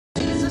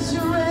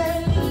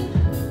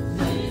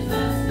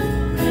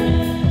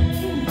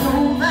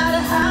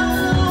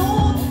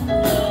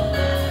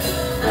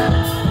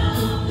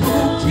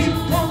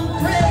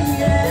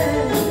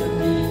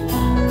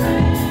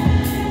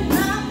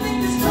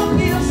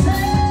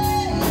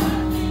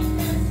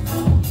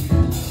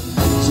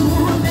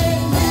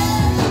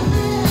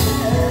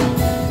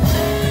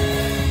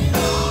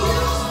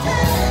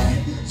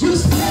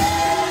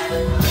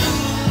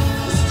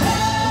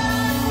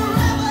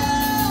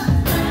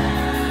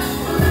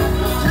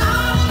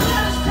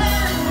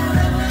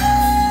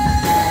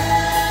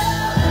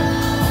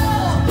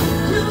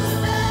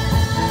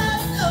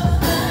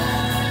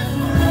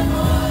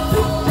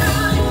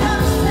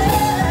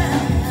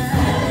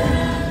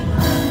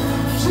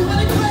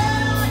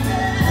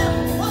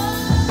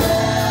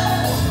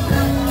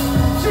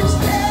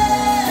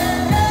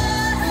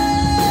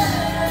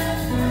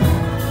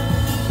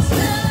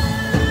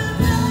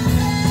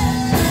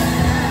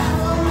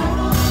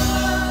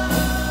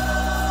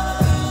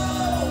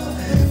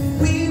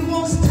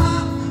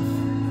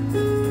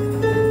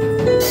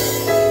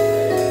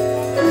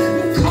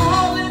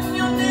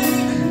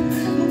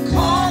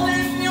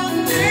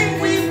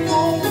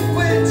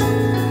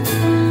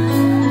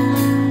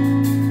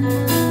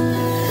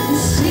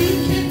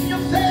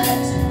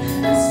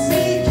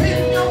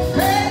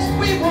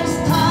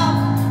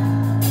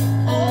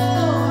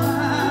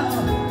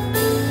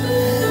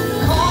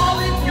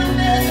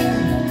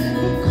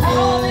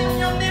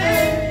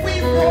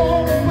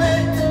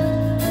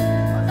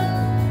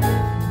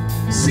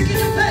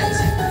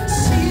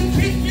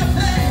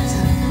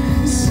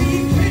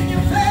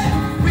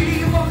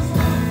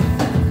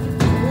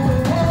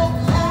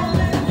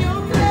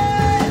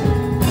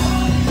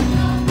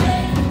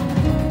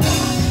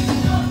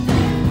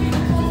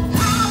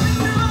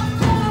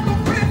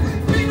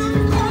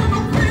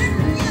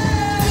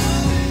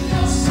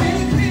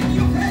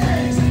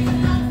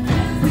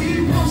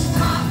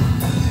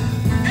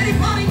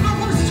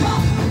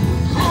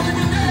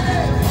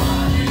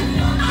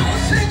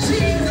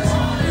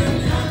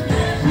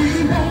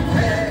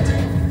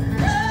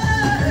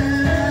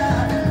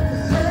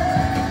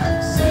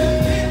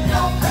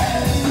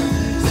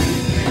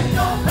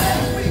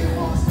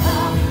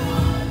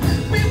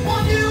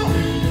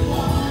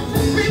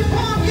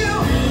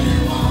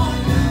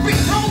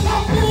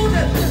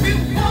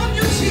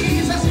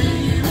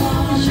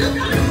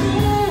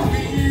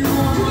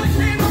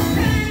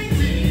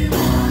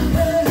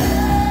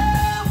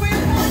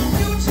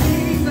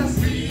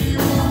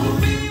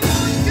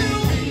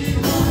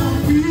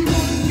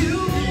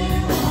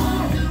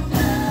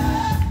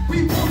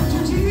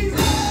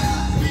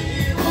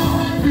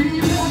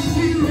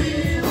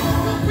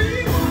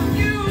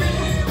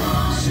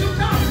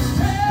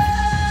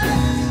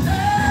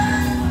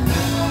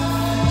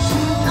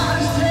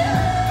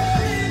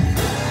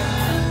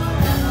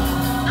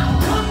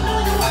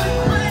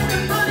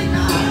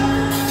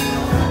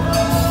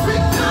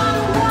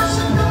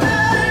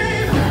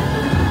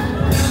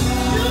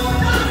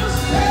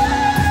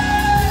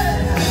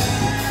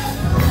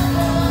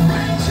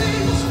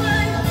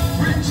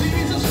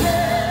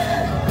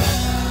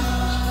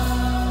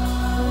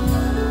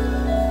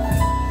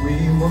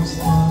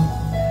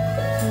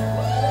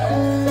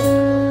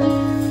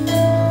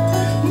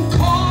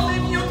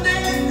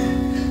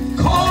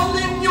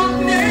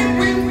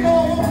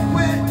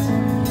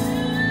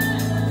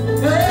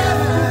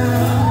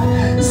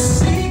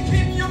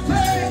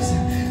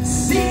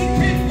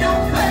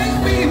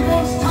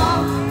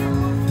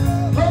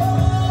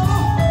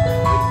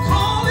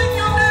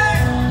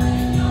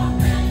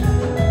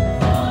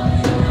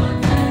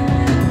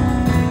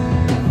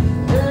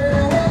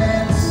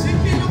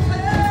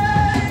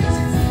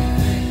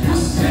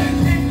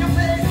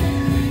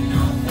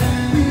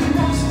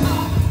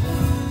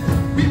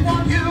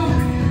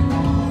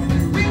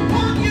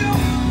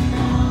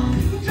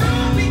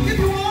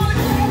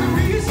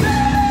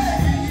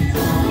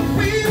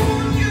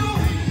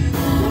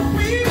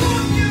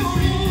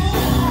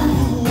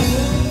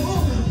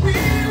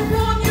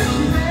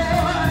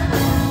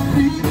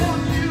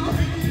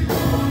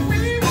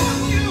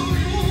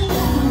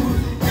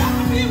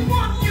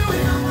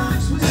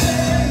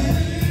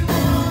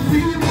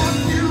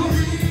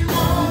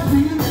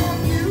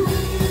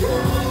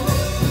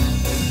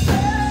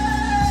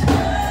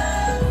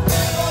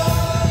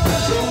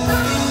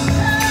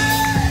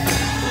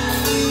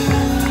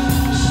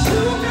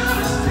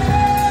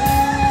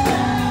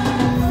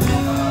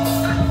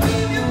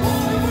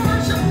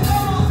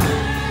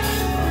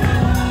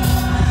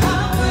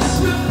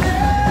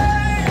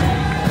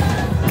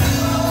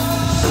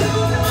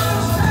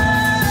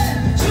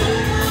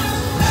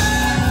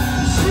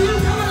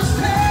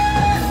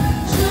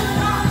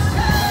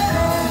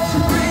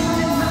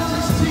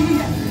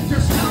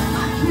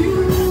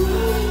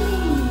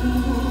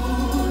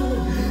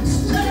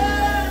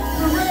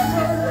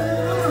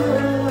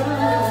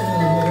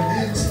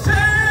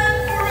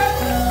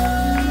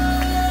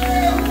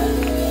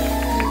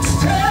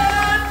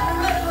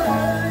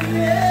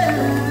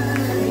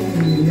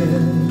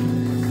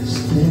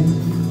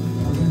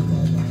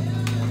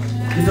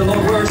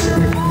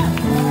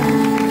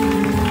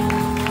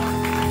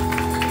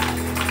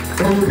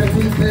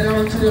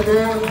unto the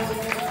Lord.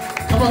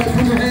 Come on,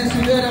 put your hands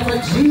together for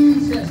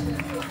Jesus.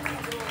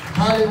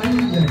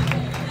 Hallelujah.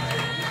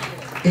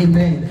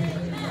 Amen.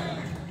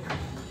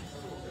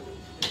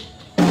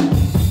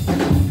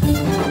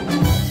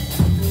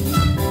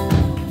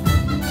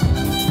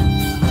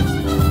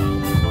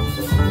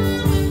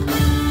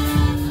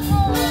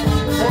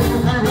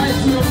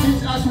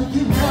 As we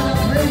give God a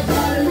praise,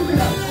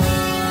 hallelujah.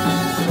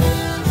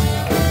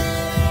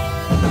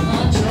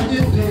 Watch on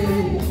your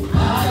day,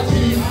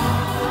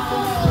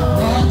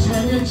 watch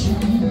on your cheek,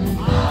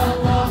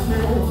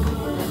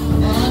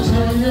 watch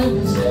on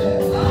your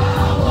say,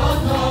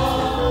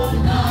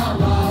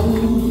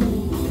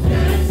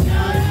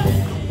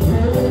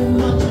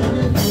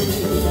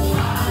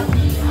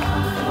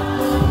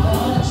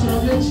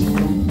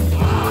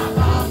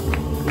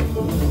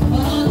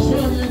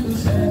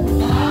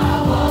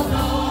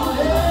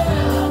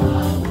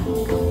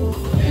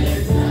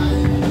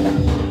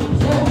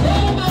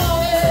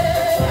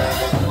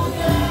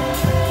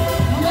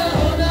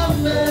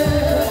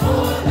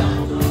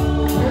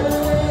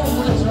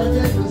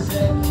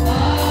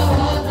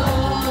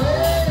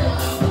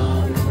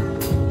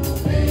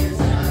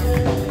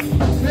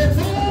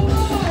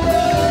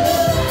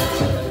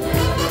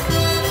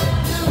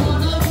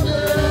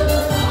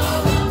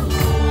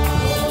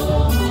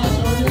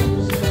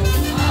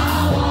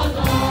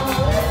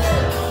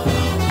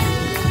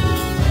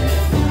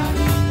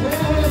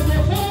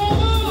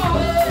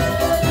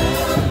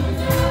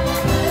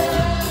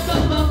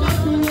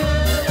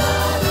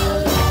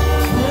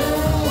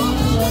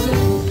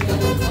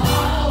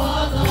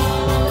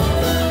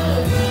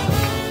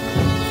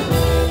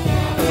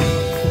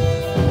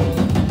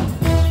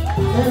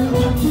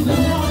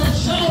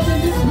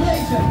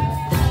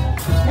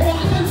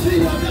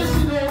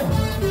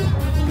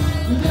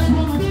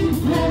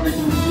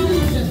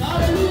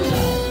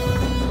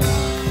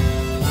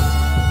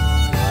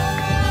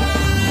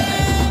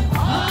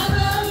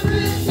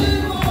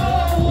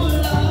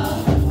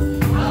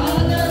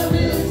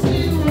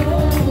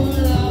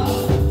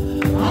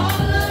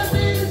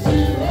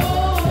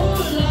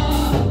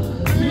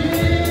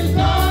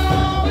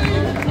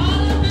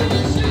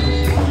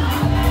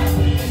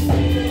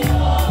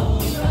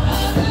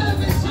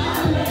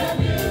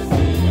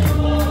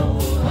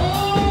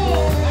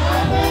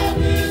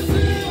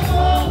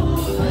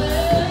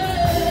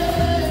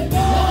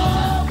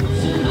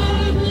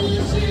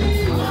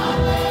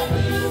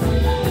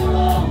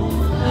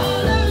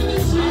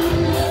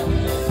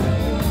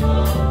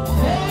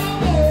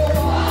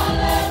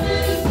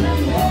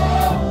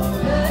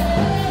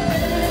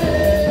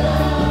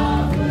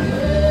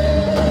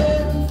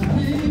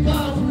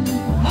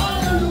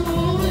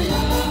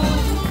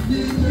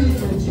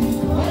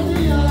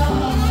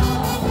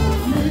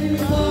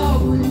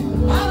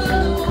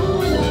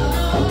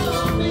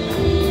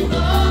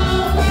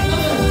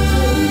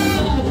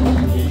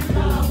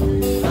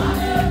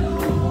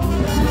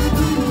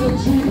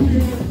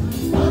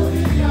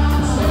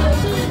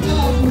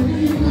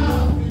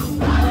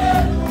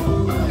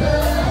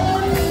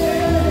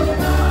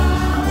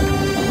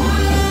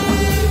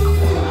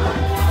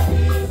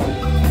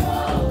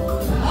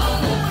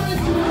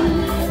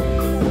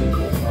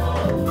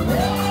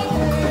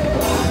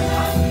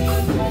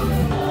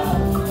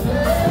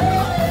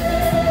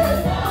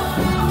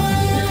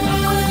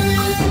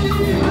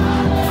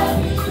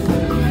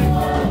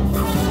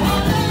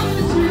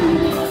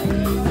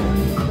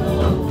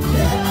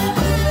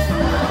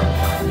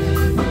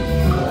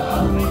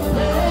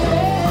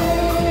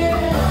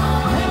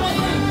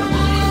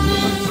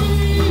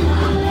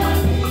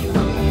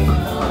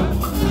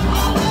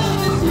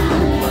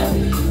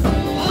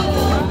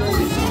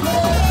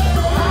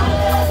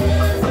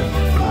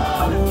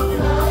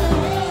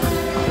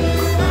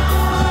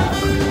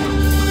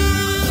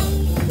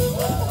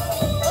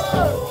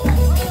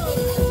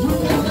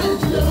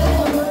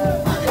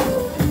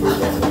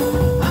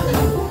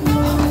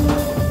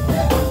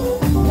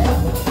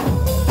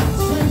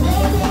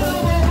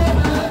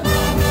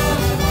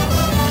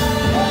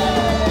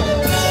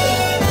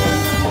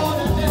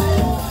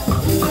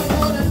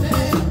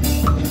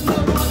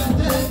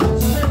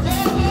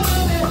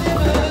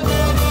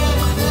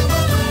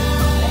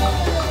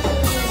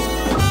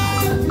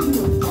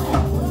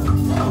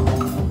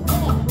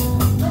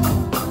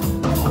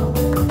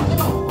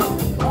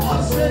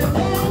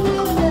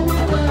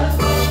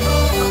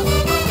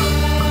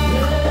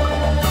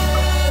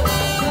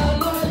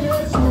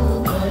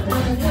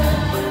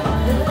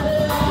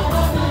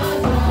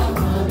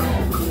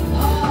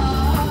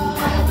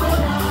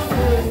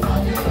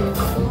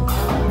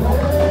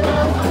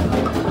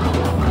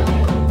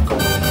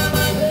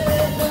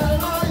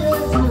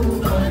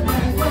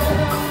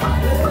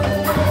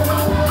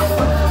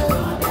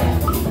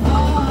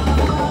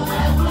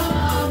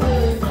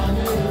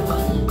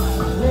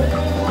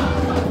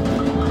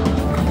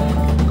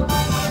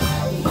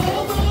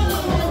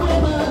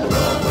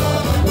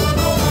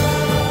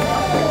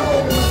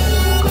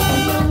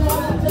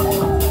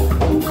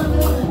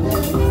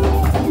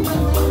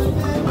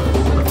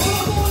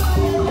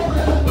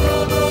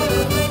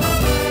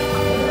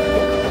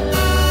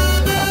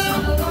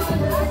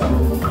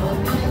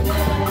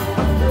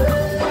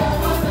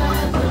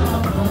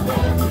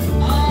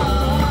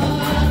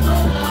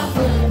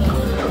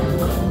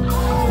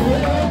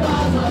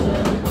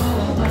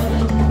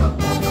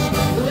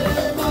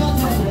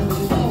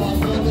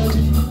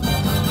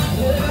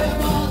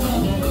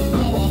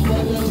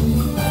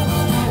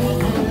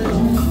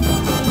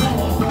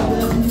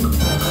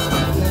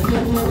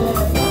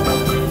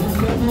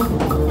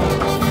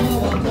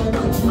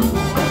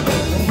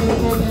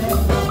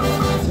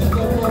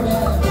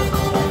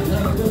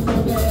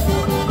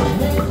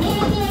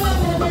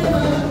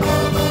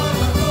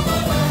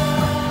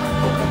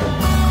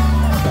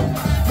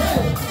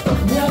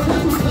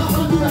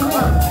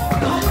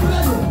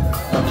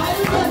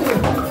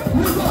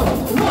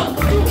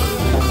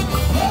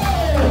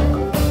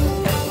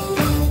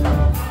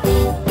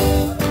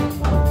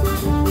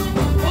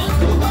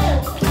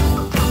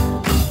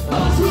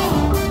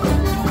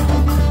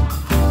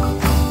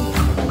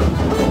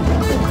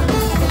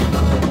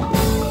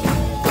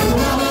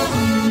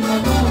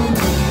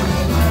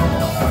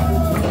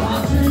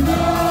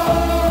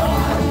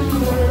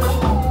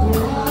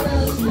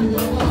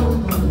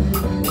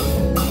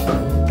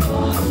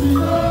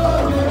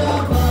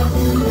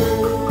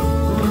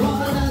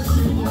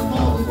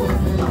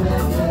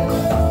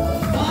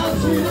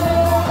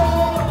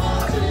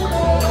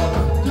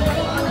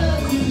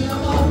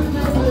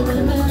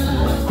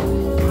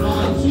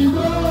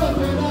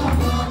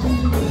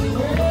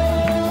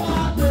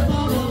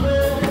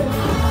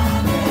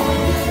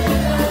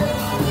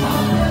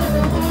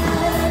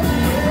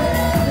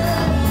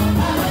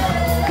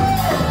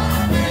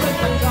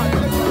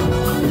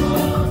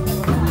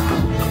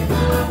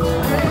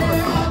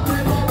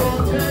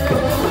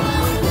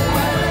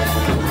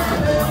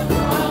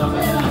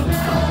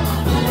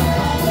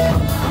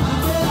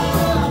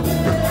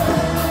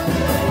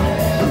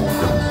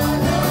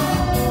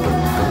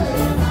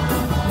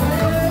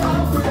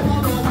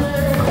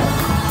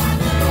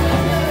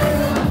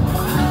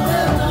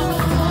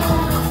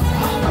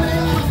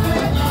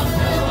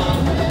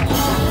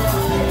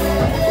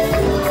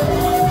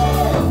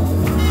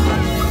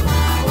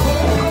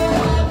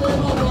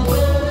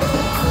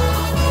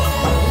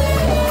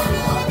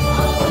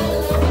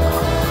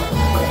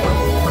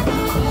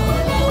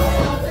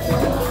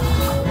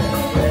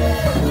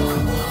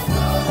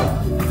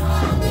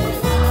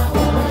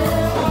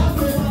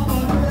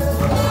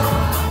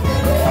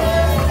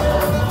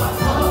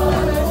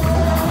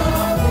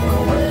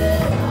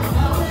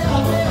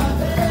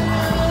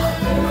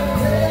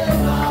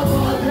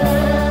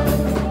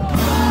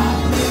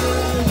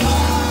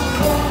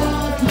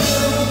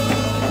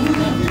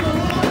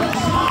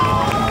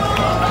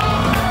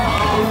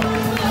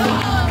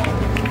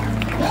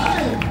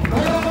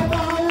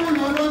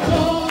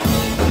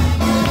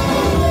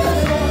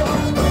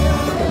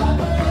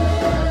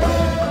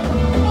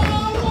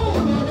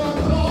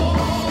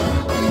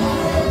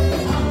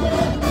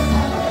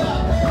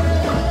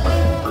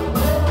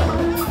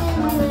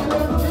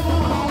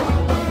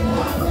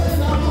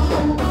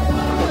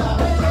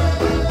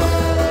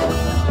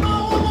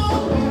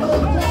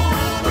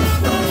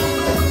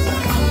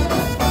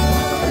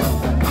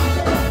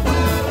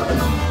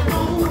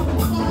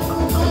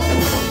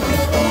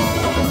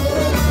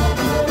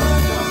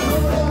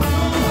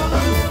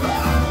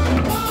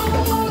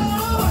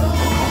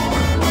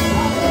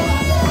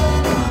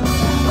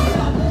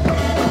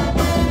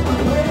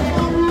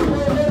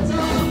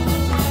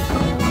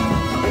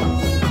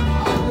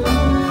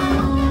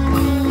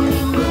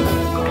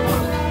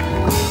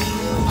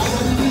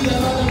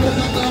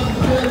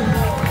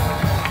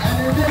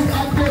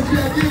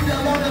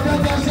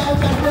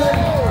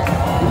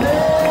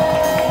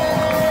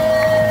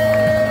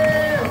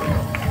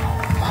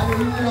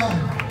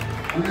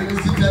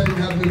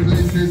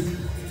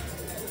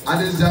 At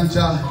this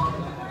juncture,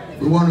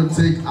 we want to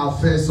take our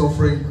first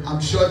offering.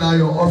 I'm sure now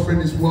your offering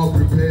is well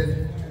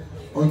prepared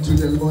unto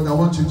the Lord. I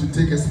want you to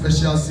take a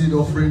special seed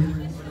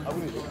offering.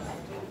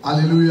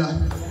 Hallelujah.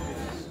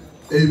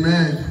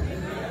 Amen.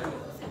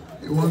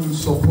 You want to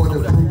support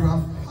the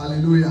program.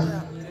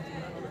 Hallelujah.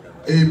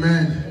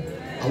 Amen.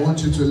 I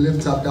want you to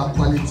lift up that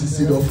quality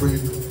seed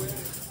offering.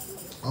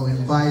 I'll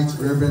invite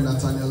Reverend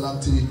Nathaniel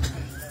Lamptey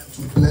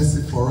to bless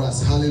it for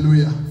us.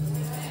 Hallelujah.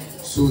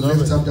 So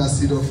lift up that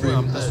seed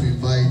offering as we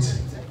invite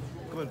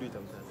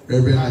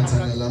Reverend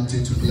Nathaniel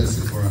Lamptey to bless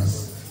it for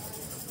us.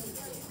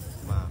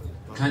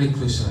 Kindly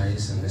close your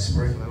eyes and let's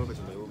pray.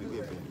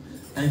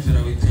 And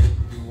Father, we thank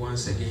you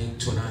once again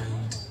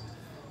tonight.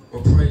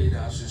 We pray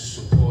that as you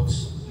support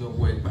your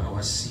work by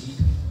our seed,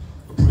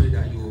 we pray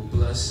that you will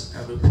bless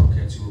every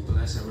pocket, you will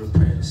bless every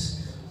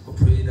purse. We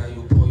pray that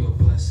you pour your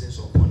blessings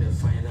upon the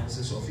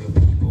finances of your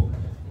people.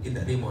 In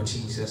the name of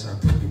Jesus, I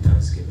pray with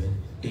thanksgiving.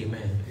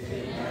 Amen.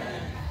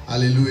 Amen.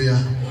 Hallelujah.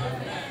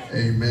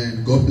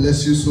 Amen. God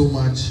bless you so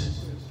much.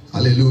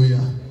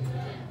 Hallelujah.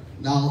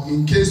 Now,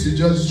 in case you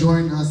just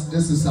joined us,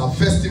 this is our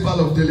Festival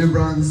of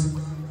Deliverance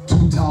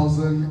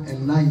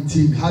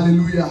 2019.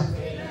 Hallelujah.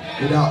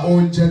 With our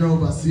own General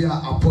Overseer,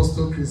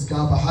 Apostle Chris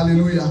Gaba.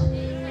 Hallelujah.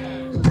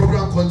 The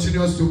program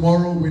continues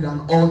tomorrow with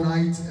an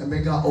all-night, a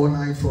mega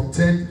all-night from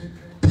 10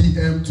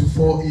 p.m. to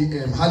 4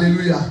 a.m.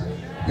 Hallelujah.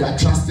 We are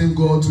trusting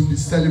God to be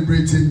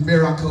celebrating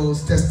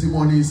miracles,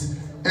 testimonies,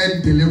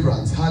 and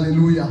deliverance.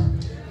 Hallelujah.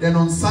 Then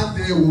on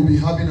Sunday, we'll be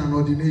having an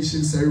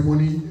ordination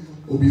ceremony.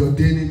 We'll be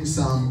ordaining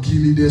some key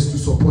leaders to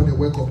support the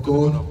work of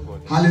God.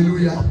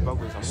 Hallelujah.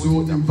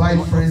 So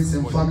invite friends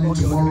and family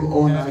tomorrow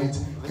all night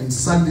and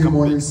Sunday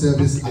morning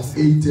service at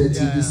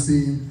 8:30, the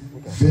same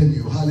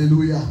venue.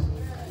 Hallelujah.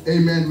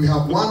 Amen. We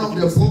have one of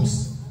the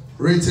books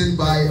written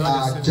by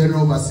our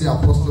General Overseer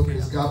Apostle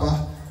Chris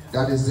Gaba.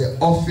 That is the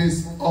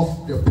Office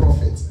of the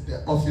Prophet.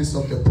 The Office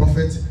of the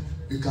Prophet.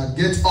 You can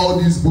get all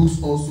these books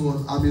also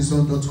on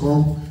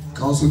Amazon.com. You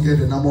can also get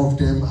a number of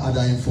them at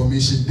our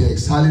information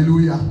desk.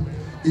 Hallelujah.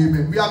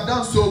 Amen. We have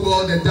done so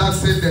well. The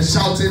dancing, the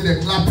shouting, the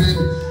clapping,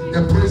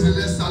 the praising.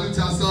 Let's salute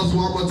ourselves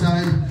one more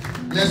time.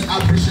 Let's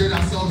appreciate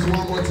ourselves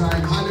one more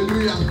time.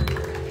 Hallelujah.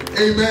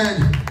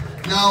 Amen.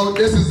 Now,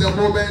 this is the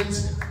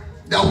moment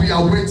that we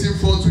are waiting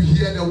for to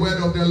hear the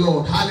word of the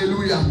Lord.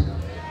 Hallelujah.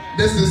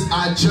 This is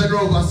our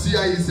General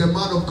Overseer. He is a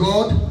man of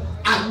God,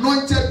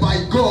 anointed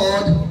by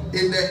God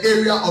in the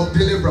area of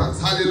deliverance.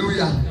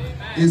 Hallelujah.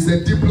 He's a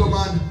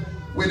diplomat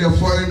with the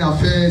Foreign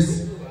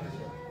Affairs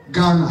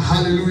Ghana.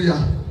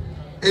 Hallelujah.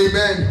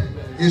 Amen.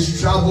 He's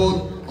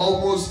traveled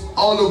almost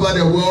all over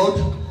the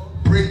world,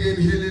 bringing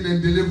healing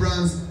and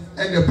deliverance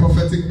and the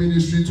prophetic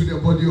ministry to the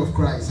body of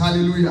Christ.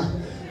 Hallelujah.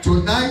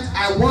 Tonight,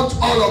 I want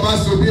all of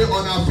us to be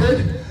on our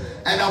feet,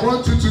 and I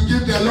want you to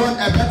give the Lord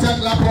a better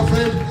clap of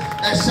it,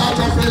 a shout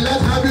of it.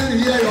 Let heaven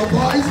hear your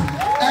voice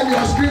and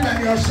your scream and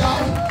your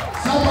shout.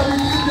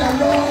 Somebody give the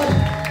Lord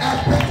a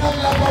better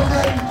clap of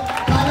it.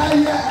 Can I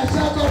hear a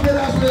shout of it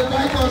as we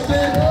invite on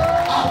stage?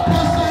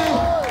 Apostle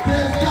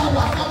Chris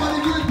Gaba. Somebody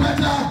do it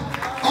better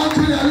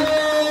unto the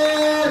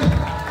Lord.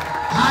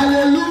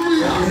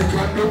 Hallelujah. You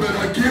can do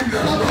better. Give the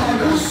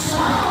Lord a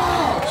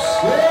shout.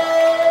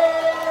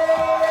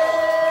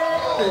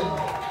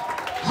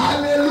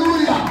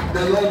 Hallelujah.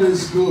 The Lord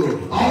is good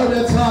all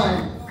the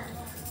time.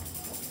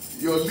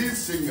 Your lead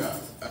singer,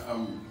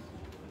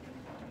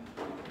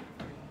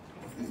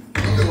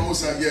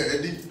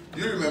 Eddie, do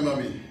you remember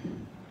me?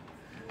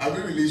 Have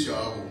you released your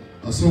album?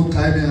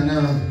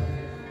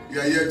 You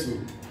are here too.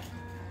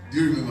 Do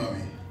you remember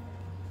me?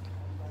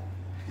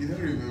 You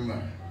don't remember?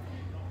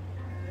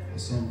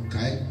 Some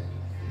Kai,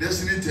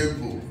 Destiny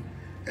Temple,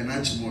 and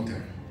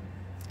Achimota.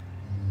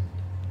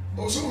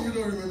 Oh, some of you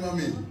don't remember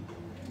me.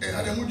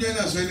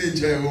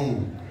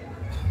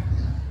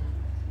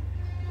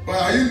 But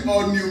are you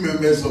all new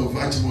members of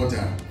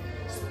Achimota?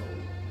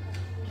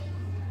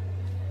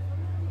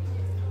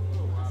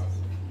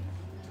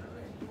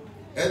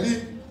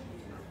 Eddie,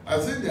 I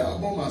think the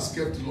album has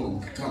kept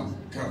long. Come.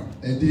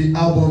 Eddie,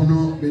 album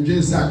no, we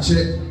just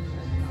check.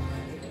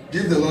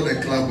 Give the Lord a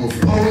clap of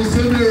it. Oh, it's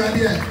right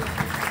here.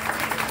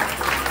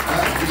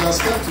 It has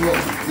kept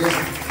long. Yes,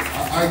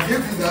 I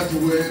gave you that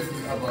word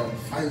about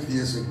 5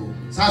 years ago.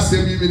 I have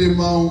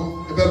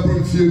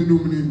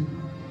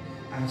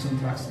some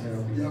tracks there.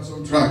 You have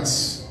some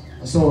tracks.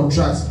 I saw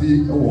tracks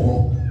be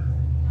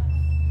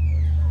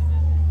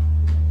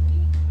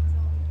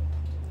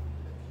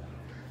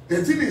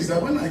The thing is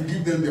that when I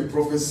give them the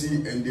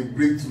prophecy and the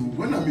breakthrough,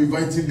 when I'm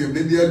inviting them,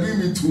 then they are doing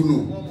me too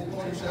no.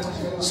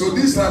 So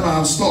this time I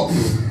have stopped.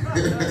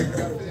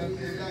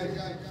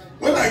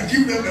 When I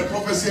give them the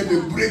prophecy and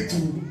the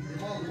breakthrough,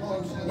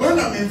 when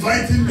I'm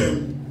inviting them,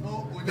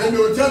 then they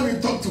will tell me,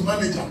 talk to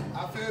manager.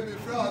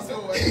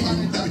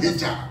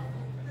 Manager.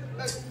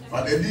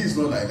 But Eddie is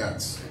not like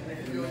that.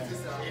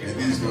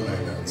 Eddie is not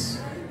like that.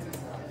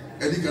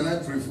 Eddie, can I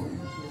pray for you?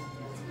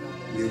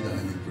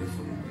 Let me pray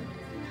for you.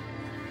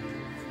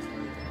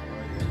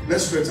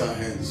 Let's stretch our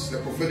hands. The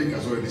prophetic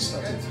has already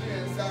started.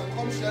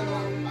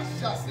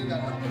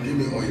 Give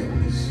me oil,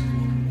 please.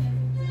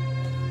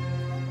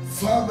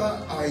 Father,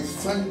 I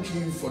thank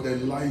you for the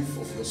life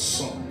of your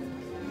son.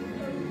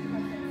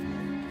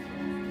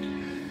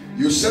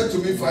 You said to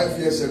me 5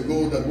 years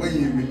ago that when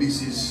he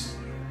releases,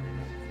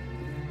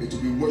 it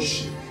will be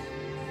worship.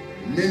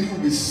 Many will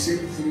be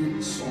saved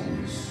through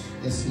songs.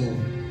 Yes, Lord.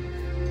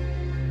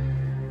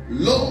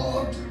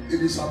 Lord,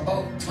 it is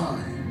about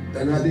time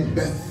that you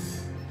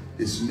birth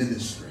his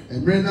ministry.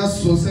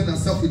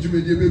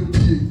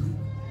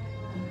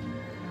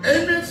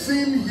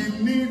 Anything he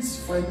needs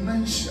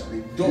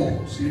financially,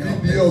 doors, I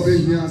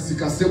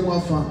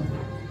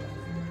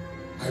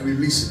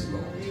release it,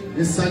 Lord.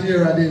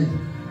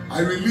 I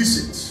release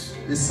it.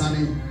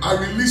 I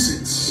release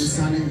it.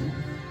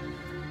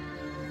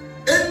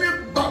 Any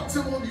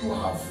battle you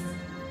have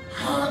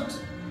had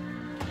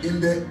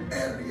in the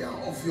area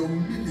of your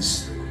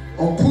ministry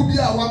and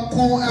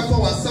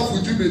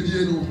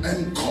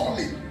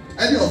calling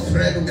and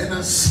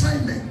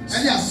assignment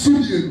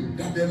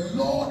that the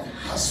Lord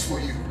has for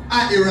you,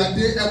 I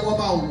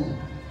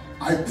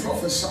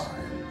prophesy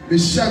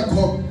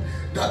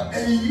that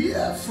a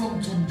year from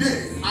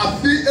today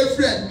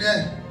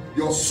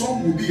your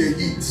song will be a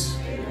hit.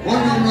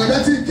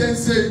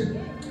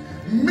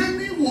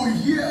 Many will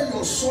hear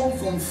your song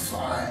from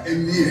far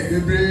and near.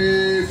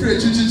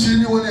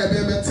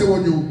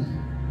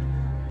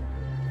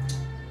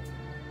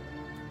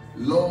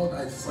 Lord,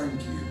 I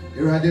thank you.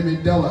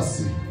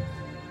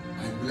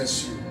 I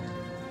bless you.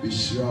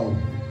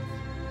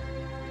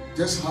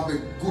 Just have a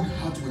good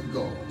heart with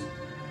God.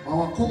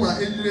 And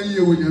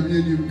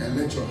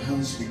let your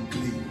hands be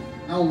clean.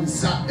 And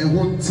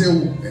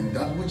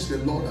that which the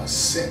Lord has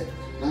said,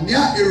 He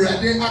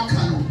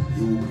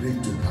will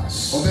bring to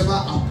pass.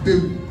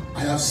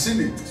 I have seen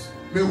it,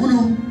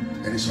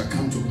 and it shall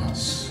come to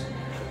pass.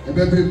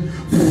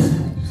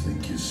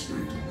 Thank you,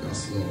 Spirit of God.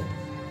 Lord.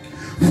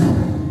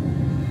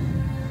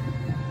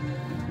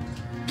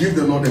 Give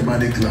the Lord a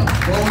mighty clap.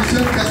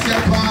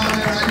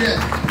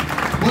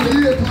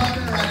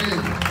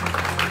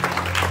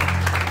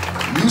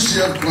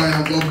 UCF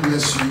choir, God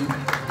bless you.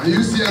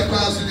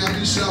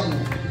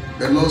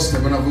 The Lord's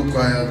Tabernacle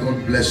choir, God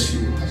bless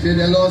you.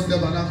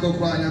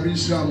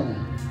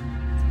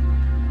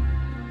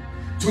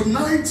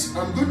 Tonight,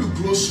 I'm going to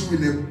close you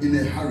in a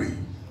hurry.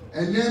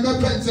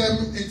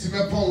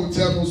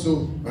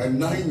 By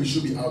 9, we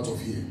should be out of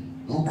here.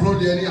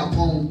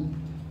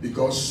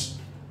 Because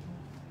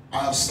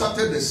I have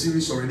started the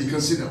series already.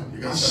 Consider.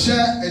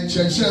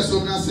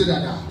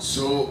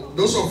 So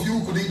those of you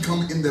who couldn't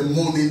come in the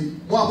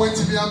morning, just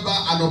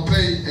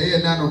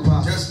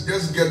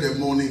get the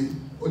morning.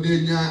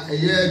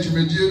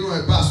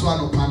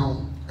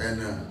 And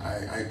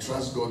I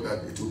trust God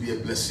that it will be a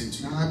blessing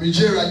to you.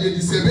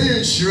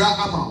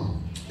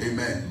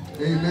 Amen.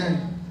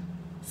 Amen.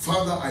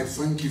 Father, I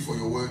thank you for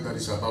your word that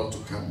is about to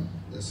come.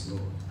 Yes,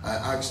 Lord. I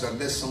ask that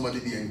let somebody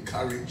be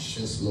encouraged.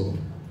 Yes, Lord.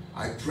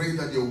 I pray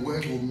that your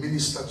word will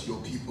minister to your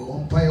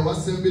people.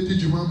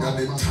 That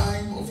the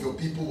time of your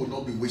people will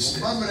not be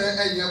wasted.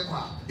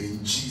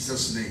 In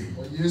Jesus' name.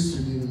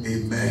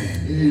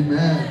 Amen.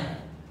 Amen.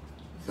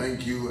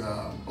 Thank you,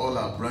 all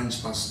our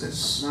branch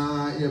pastors.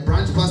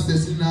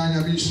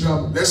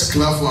 Let's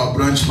clap for our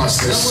branch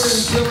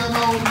pastors.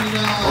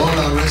 All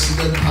our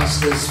resident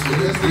pastors for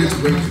the great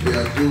work they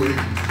are doing.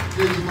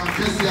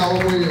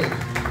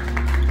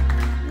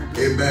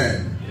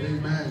 Amen.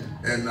 Amen.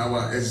 And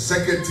our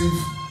executive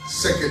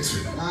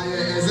secretary.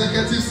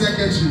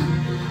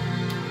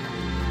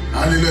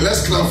 Hallelujah.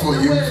 Let's clap for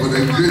him for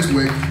the great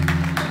work.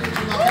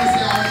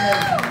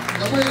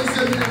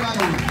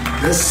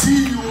 The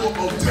CEO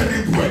of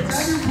Deliverance.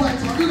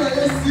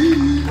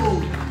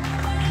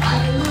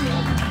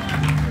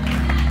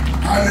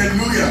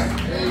 Hallelujah.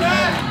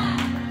 Amen.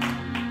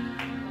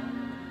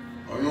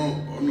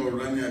 Oh,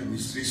 running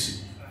administration.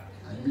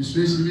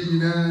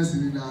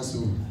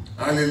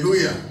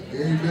 Hallelujah.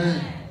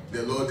 Amen.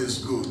 The Lord is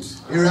good.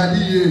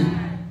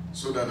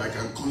 So that I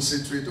can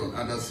concentrate on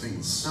other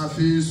things. And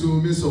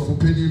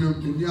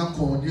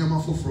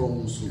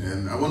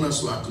I want us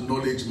to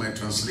acknowledge my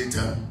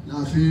translator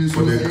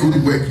for the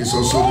good work he's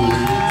also doing.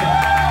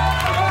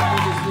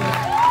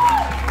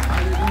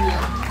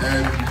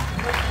 And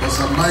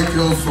Pastor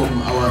Michael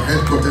from our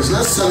headquarters.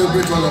 Let's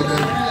celebrate all of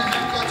them.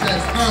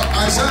 Now, I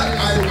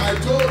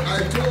told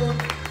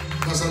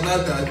Pastor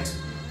Nat that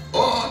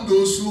all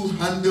those who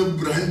handle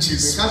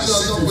branches sit in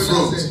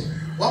front.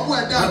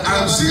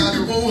 I'm seeing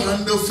people who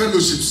handle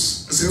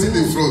fellowships sitting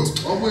in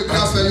front. We'll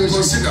consider.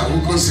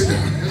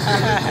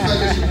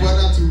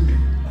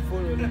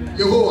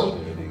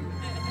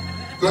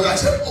 Because I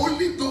said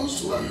only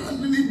those who are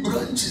handling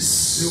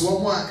branches. I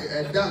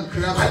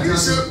didn't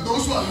say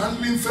those who are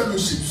handling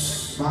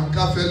fellowships.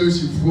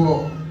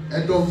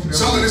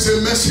 Somebody say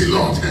mercy,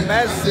 Lord.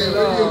 Mercy,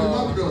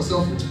 Lord.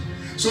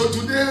 So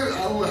today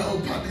I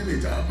will pardon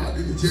it.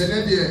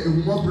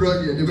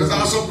 Because I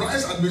was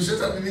surprised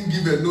administrator didn't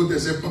give a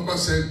notice. Papa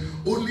said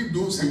only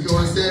those in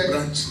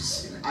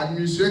branches.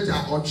 Administrator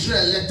or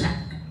trail letter.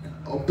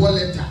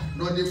 boleta,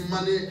 not the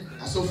money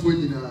as of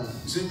winning.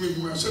 See,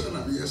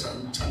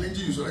 I'm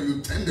challenging you so that you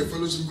attend the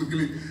fellowship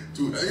quickly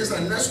to yes,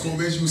 the next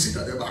convention you sit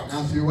at the back.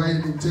 Now, if you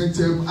want to take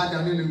them, add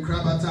an in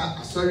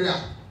Crabata, sorry,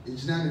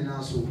 engineering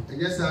also.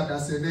 And yes,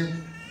 that's a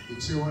name.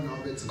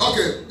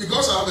 Okay,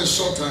 because I have a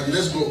short time,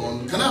 let's go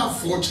on. Can I have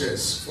 4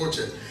 chairs? 4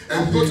 chairs.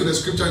 And go to the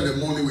scripture in the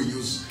morning we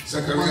use.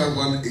 Zechariah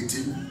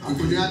 1:18.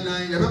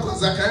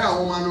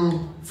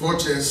 4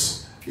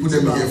 chairs. Put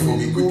them here for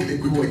me quickly.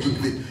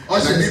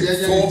 And I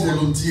need 4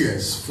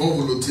 volunteers. 4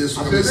 volunteers to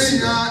come and see.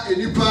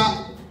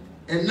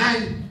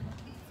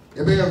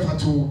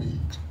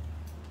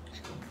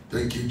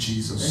 Thank you,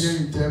 Jesus.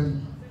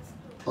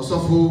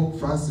 Also,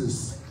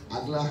 Francis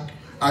Agla.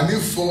 I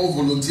need 4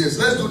 volunteers.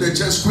 Let's do the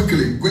chairs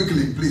quickly,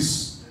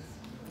 please.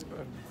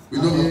 We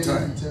don't have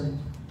time.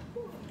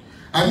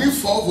 I need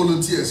 4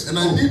 volunteers, and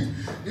I need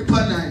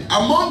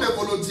among the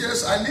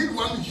volunteers. I need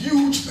one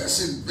huge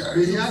person.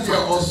 Very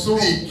also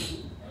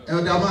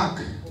Elder Mark.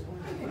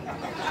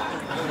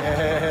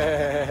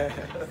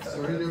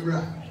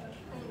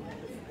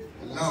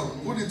 Now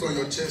put it on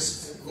your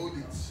chest. Hold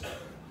it.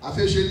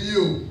 Officially,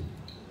 you.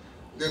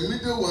 The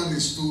middle one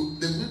is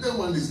the middle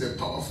one is the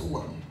powerful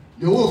one.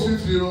 The whole thing,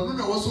 you know,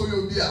 no, what's all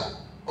you be at?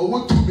 Or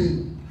what to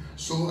me?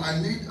 So I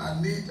need.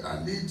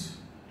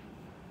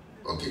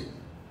 Okay,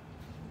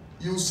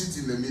 you sit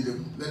in the middle.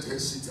 Let her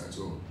sit at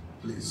your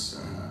place.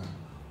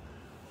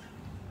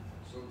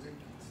 So take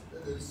it.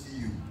 Let them see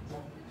you.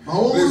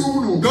 Please,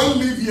 don't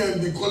leave here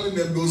and be calling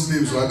them those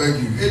names. So I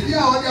beg you.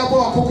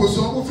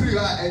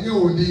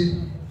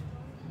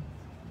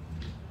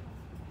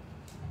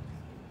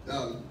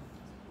 Now,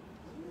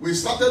 we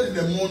started in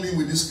the morning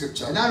with this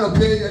scripture. Then I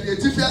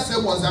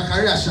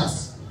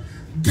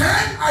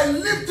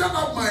lifted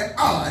up my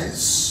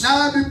eyes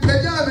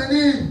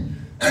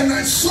and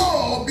I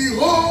saw,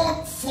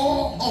 behold,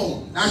 4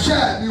 horns.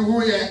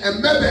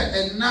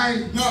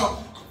 Now,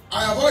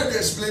 I have already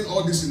explained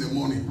all this in the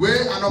morning.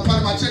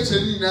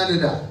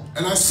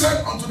 And I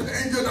said unto the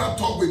angel that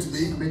talked with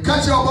me,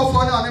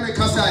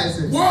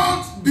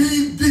 what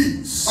be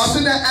these?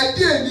 And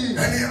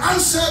he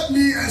answered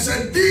me and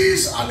said,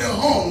 these are the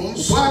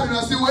horns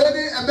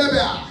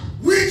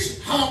which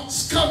have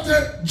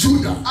scattered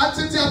Judah,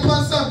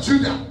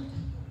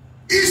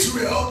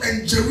 Israel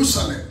and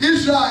Jerusalem.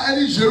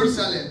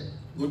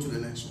 Go to the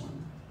next one.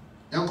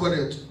 And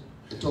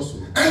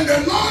the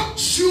Lord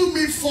shewed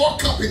me 4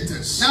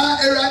 carpenters.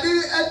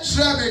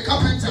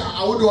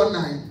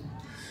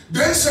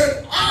 They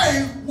said,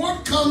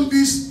 what come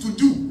this to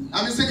do?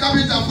 And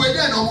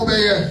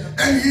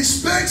he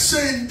spake,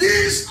 saying,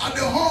 these are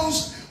the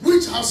horns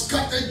which have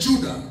scattered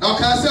Judah, so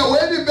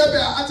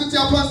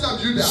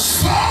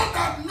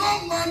that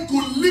no man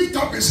could lift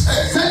up his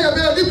head.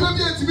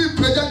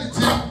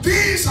 But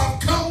these have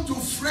come to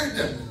fray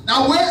them,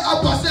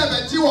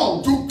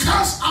 to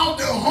cast out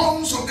the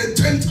horns of the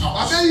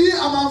Gentiles,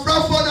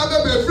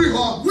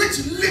 which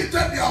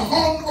lifted their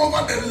horn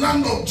over the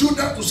land of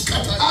Judah to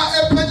scatter it.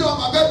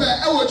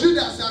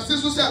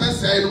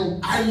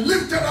 I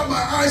lifted up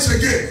my eyes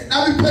again.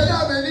 Now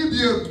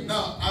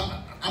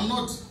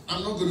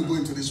I'm not going to go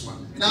into this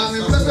one.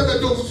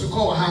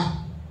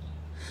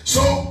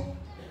 So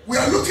we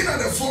are looking at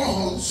the 4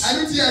 horns.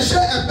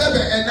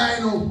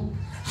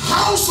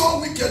 House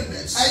of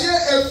wickedness,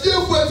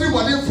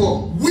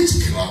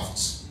 witchcraft,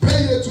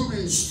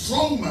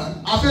 strong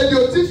man, and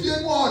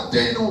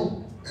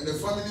the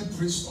family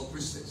priest or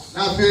priestess.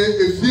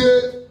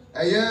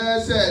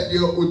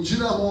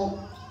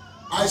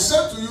 I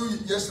said to you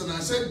yesterday, I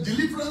said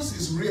deliverance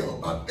is real,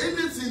 but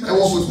anything that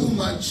is too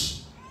much.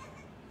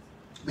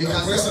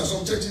 Because for instance,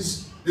 some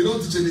churches, they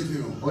don't teach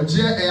anything. Only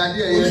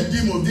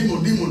demon.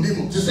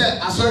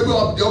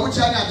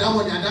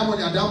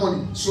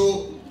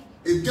 So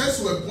it gets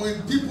to a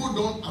point people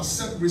don't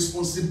accept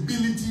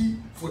responsibility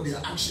for their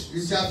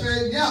actions. Some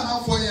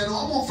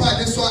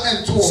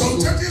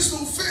churches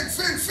do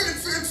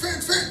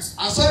faith.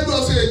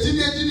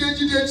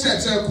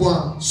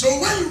 So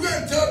when you go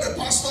and tell the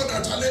pastor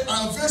that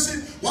I'm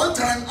facing, one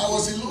time I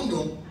was in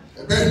London.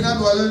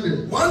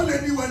 One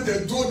lady went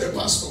and told the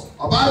pastor,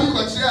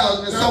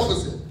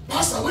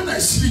 Pastor, when I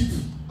sleep,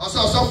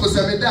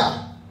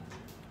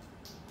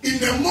 in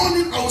the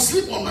morning I will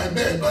sleep on my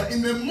bed, but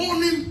in the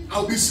morning I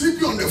will be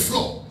sleeping on the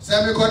floor.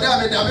 Guess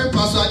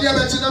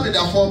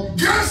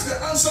the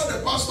answer the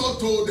pastor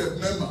told the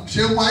member. He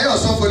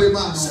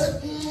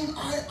said,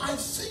 I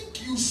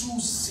think you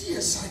should see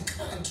a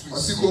psychiatrist.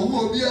 Because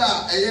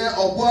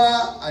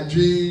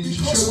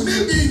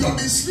maybe you've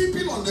been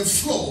sleeping on the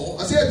floor,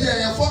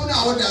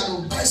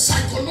 but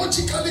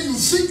psychologically you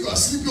think you are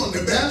sleeping on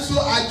the bed.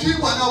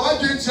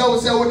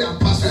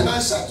 And I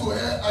said to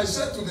her, I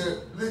said to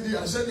the lady,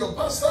 I said, your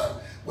pastor,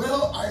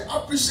 well, I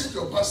appreciate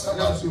your pastor,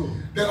 but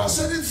there are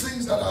certain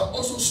things that are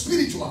also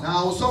spiritual.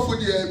 Now, the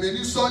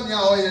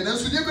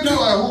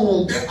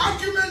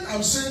argument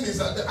I'm saying is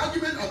that the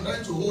argument I'm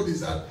trying to hold is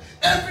that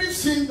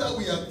everything that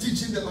we are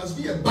teaching, there must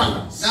be a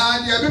balance. If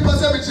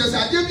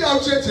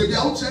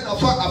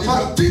you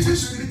are teaching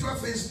spiritual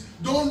things,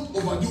 don't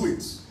overdo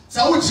it.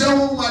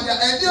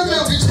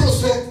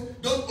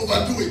 Don't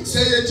overdo it.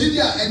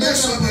 Make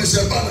sure there's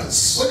a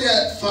balance.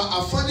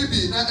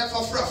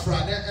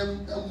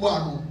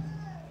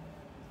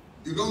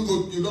 You don't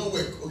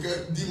work,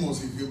 okay?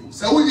 Demons in you.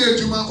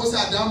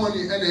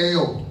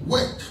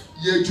 Work.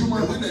 And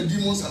when the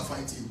demons are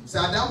fighting,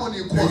 then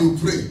you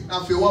pray.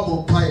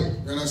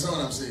 You understand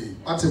what I'm saying?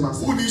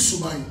 Who needs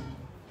to mind?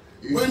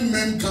 When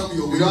men come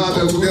your way, you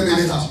talk to them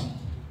anyhow.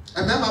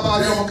 You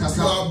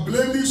are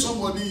blaming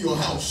somebody in your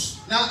house.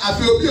 Now I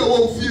feel be a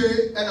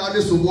fear and I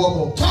just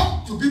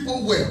talk to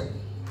people well.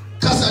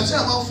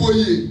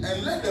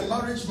 And let the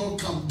marriage not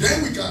come.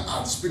 Then we can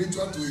add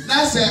spiritual to it.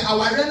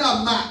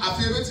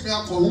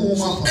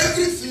 So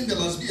everything there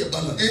must be a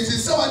balance.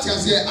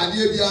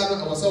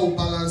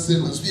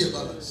 There must be a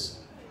balance.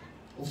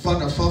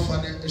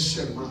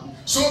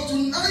 So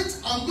tonight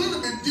I'm going to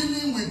be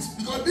dealing with,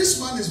 because this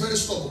man is very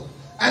stubborn.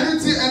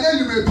 And then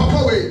you may pop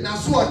away.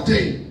 That's what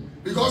thing.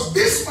 Because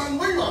this man,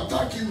 when you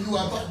attack him, you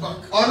attack back.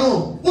 Oh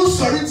no. Who's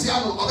sorry,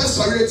 Tiano? I'm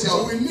sorry,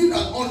 Tiano. So we need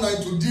an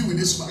online to deal with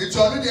this man. It's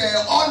already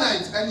all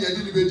night and you're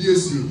dealing with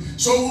DSC.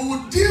 So we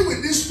will deal with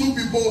these two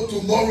people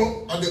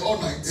tomorrow at the all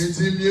night. And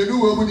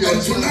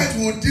tonight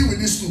we will deal with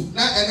these two.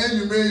 And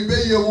then you may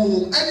pay your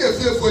home and your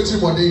fear for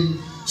Timothy.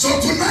 So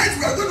tonight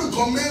we are going to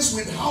commence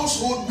with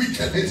household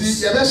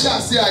wickedness. Somebody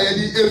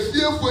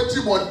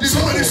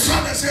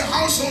shout and say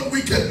household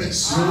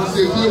wickedness.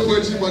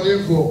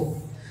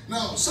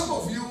 Now, some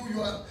of you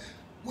are,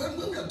 when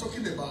we are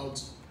talking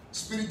about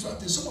spiritual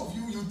things, some of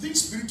you think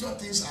spiritual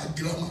things are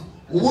grammar.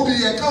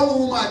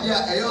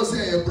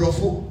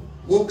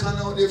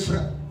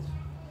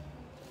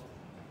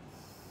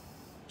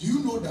 Do you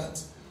know that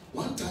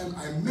one time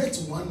I met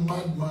one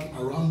madman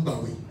around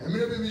Bawi?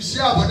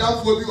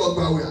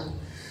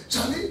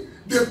 Charlie,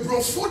 the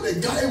brofo the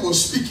guy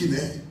was speaking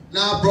there.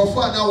 Now,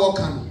 brofo now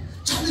walking.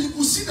 Charlie, you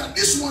could see that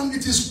this one,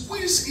 it is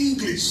Queen's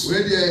English.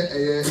 Proper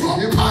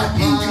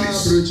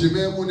English.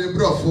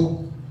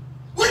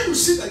 When you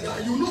see that guy,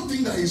 you don't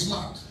think that he's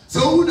mad.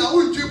 So you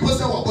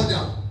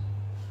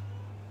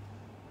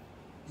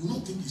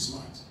don't think he's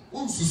mad.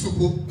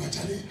 But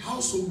Charlie,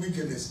 household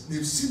wickedness,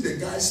 they've seen the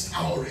guy's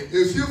already.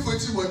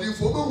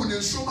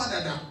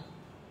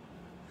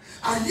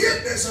 And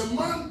yet there's a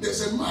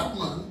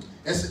madman.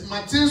 As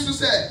Martin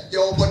said,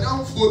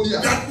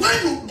 that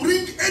when you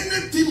bring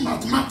anything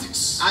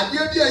mathematics,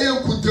 anything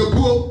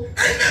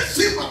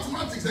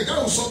mathematics, the guy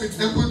will solve it.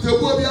 But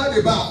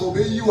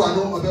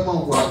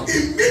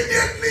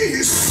immediately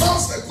he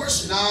solves the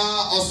question.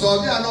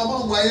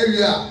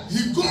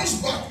 He goes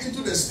back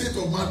into the state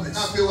of madness.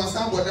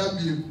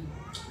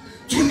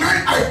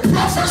 Tonight I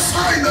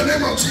prophesy in the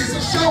name of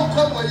Jesus.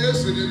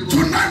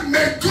 Tonight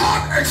may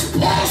God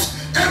expose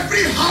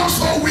every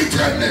household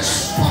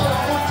wickedness.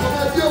 Oh,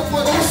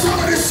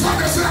 somebody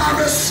say, I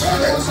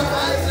receive it.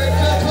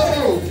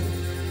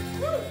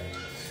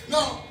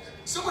 Now,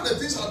 some of the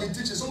things I've been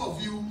teaching, some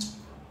of you,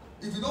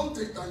 if you don't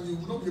take time, you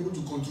will not be able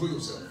to control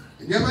yourself.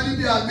 And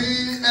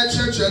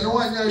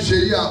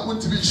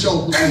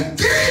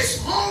these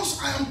homes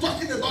I am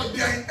talking about,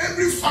 they are in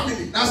every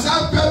family.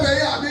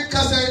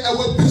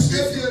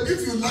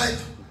 If you like,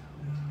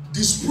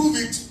 disprove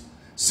it.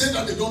 Say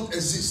that they don't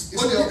exist.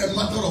 It's only a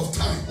matter of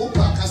time. You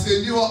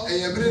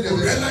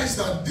realize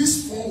that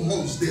these four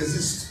homes, they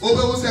exist. They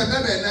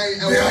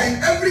are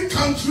in every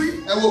country.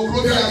 They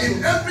are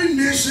in every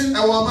nation. They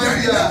are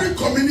in every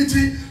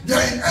community. They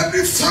are in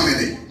every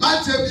family.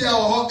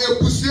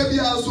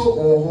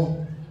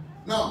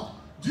 Now,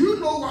 do you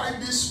know why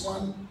this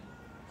one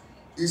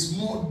is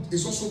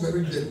also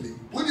very deadly?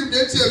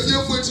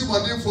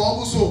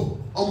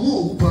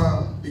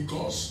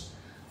 Because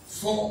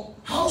for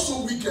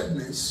household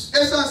wickedness,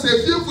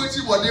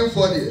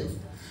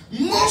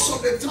 most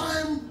of the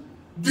time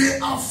they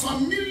are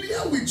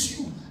familiar with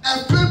you.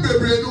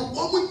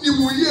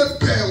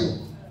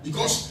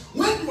 Because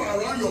when you are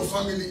around your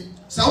family,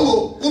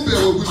 how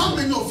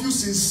many of you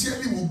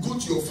sincerely will go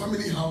to your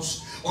family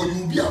house, or you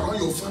will be around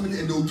your family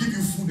and they will give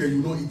you food and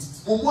you will not eat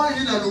it?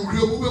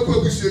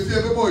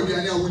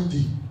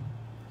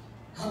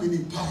 How many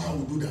power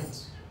will do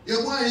that?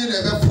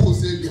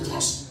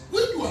 Because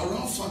when you are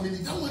around family,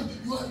 that one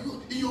you are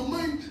in your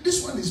mind,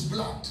 this one is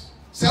blood.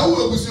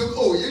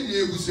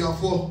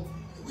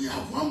 We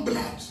have one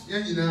blood.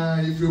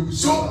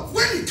 So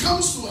when it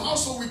comes to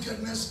household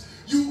wickedness,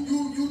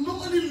 you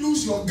normally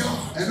lose your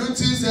guard.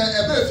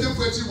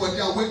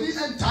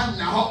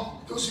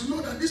 Because you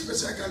know that this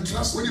person I can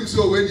trust.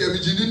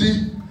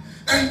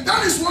 And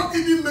that is what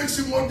even makes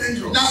it more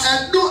dangerous.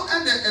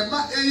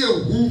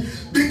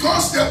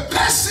 Because the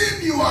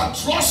person you are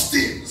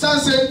trusting is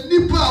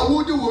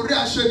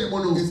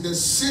the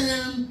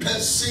same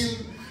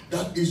person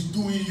that is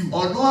doing you.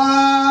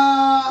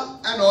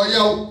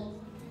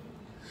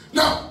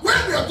 Now,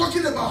 when we are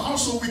talking about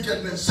household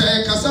wickedness,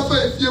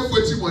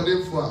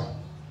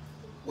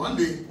 one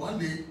day,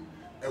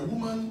 a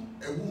woman,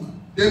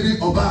 they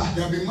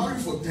have been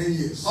married for 10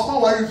 years.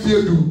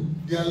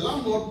 Their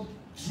landlord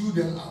threw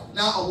them out.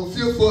 Now I'm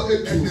fearful.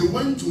 And they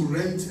went to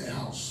rent a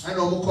house. And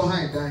I'm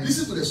going.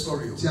 Listen to the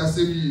story.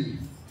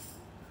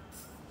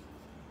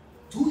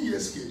 2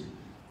 years came.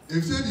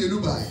 If they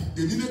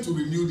needed to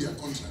renew their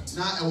contract.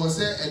 Now I was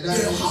saying the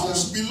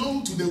house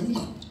belonged to the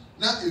woman.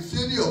 Now if you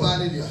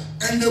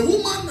and the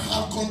woman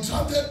had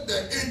contracted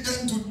the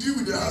agent to deal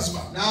with the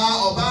husband.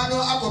 Now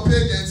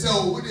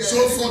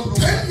so for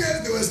 10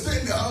 years they were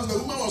staying in the house. The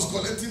woman was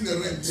collecting the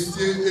rent. And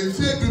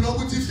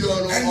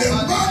the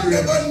man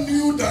never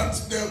knew that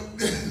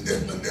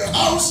the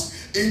house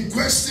in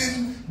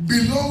question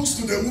belongs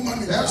to the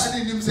woman in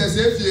question.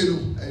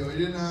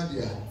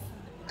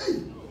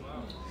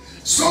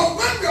 So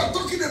when we are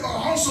talking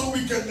about household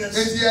wickedness,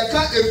 it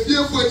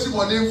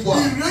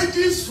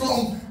ranges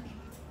from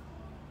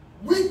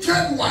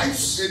wicked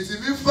wives.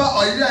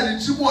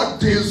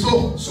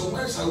 So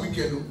wives are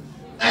wicked.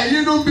 And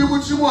you don't be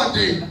what you want.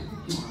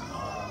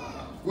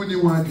 When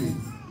you want it.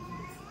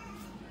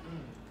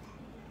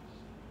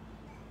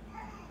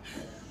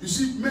 You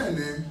see,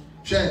 men,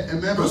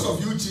 most of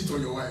you cheat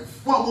on your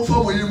wife. You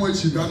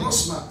are not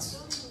smart.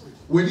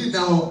 We need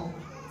now.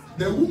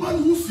 The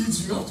woman who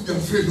feeds you have to be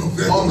afraid of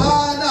them. Hey,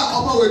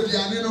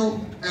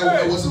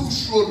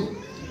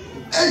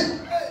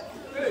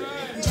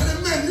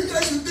 man, you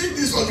guys should take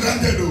this for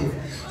granted, though.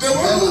 The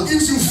one who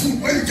gives you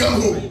food when you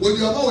come home.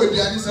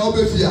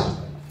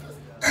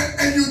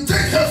 And you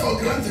take her for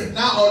granted.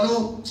 Now or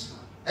no?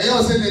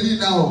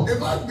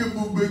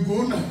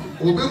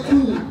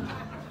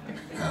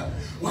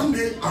 One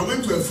day I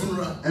went to a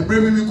funeral. And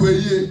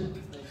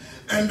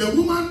the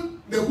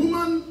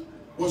woman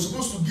was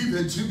supposed to give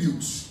a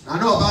tribute.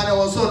 Everybody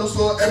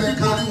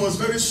was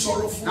very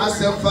sorrowful.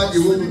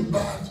 Feeling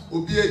bad.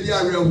 And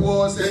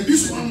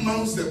this one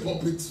mounts the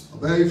pulpit.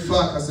 Very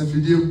far as a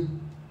video.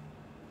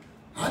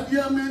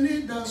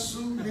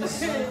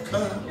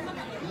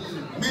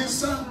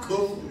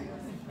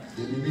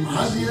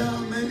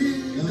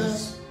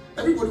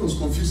 Everybody was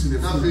confused in the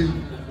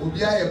film. I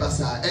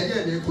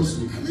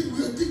mean,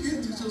 we are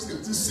thinking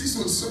to see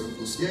some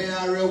circles.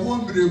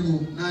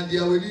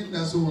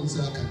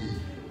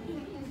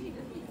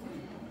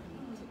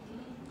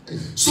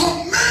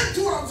 Some men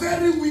too are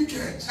very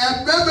wicked.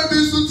 I'm telling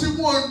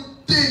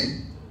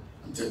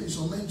you,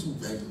 some men too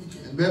very wicked.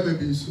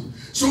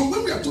 So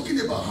when we are talking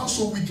about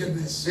household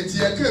wickedness, it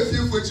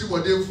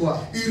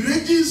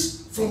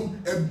ranges from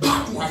a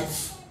bad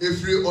wife.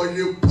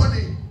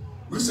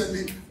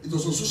 Recently, it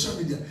was on social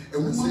media. A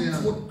woman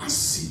poured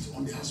acid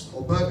on the husband.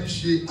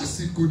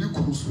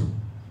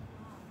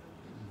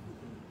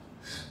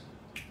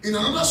 In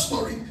another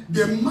story,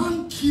 the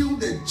man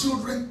killed the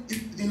children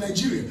in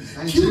Nigeria.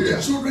 Killed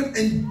the children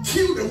and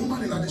killed the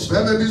woman in addition.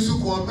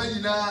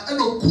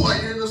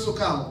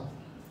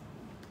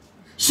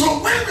 So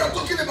when we are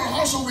talking about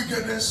household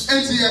wickedness, I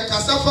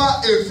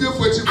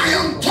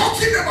am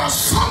talking about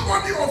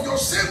somebody of your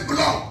same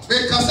blood.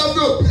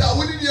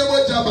 Somebody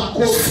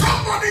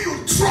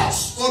you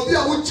trust.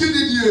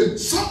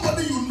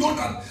 Somebody you know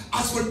that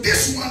as for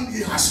this one,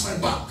 he has my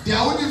back. And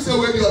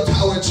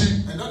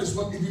that is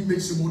what even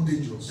makes him more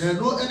dangerous. I'm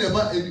telling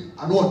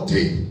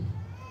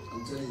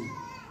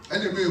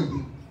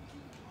you.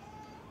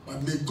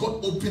 But may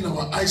God open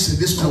our eyes in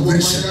this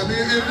convention.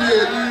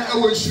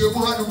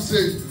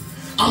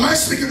 Am I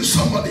speaking to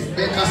somebody?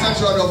 May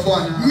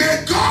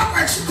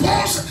God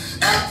expose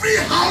every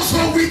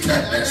household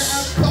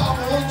wickedness. Am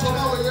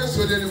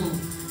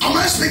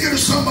I speaking to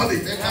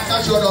somebody?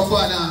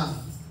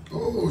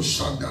 Oh,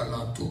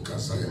 Shadala to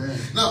Kazaya.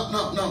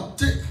 Now,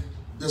 take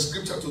the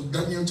scripture to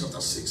Daniel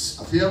chapter 6.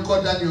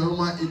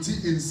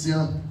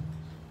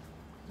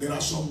 There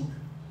are some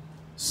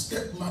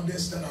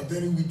stepmothers that are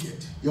very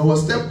wicked. Your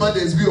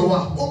stepmothers be over.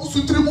 I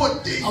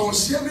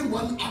was hearing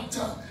one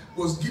actor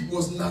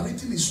was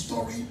narrating his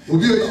story how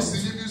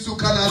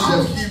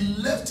he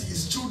left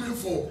his children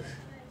for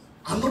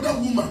another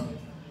woman.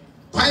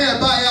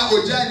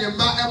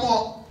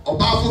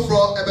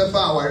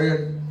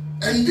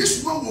 And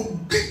this one will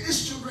beat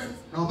his children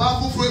and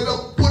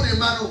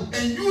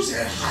use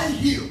a high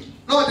heel.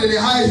 To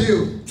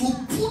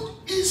put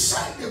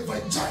inside the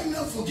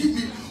vagina, forgive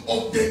me,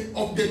 of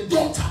the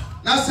daughter.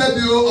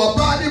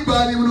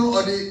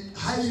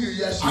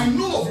 I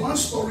know of one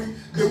story.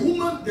 The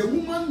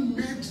woman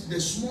made the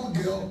small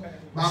girl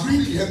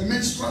drink her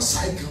menstrual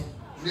cycle.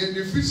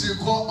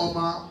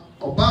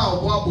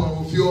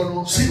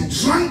 She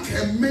drank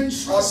her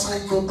menstrual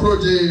cycle.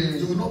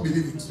 You will not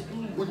believe it.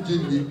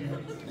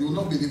 You will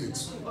not believe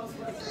it.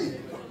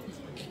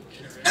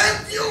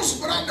 Envious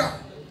brother.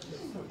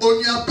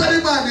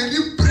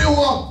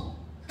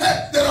 Hey,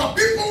 there are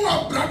people who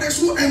are brothers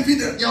who envy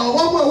them. Yeah, I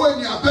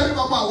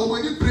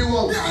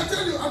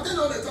tell you all the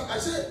time. I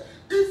say,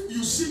 if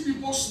you see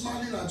people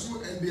smiling at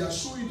you and they are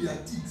showing their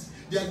teeth,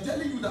 they are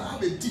telling you that I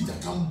have a teeth that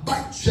can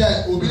bite.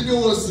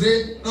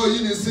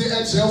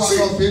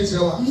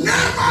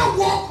 Never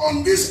walk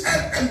on this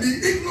earth and be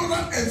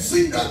ignorant and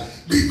think that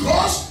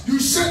because you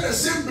share the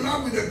same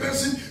blood with the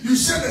person, you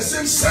share the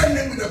same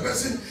surname with the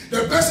person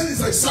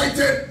is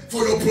excited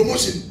for your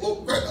promotion.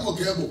 Oh,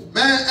 okay,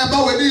 man,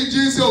 about when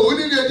Jesus, when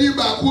you did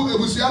Baku,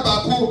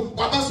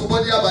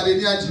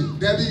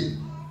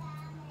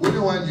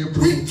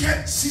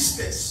 wicked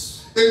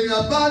sisters. In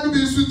your man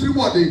be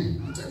sutrimodi.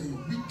 I'm telling you,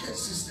 wicked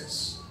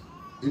sisters.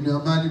 In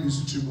your man be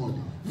sutrimodi.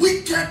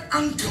 Wicked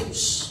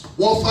uncles.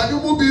 There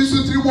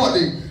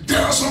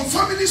are some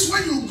families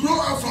when you grow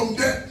up from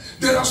there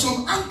are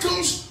some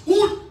uncles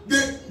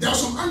there are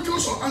some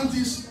uncles or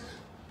aunties.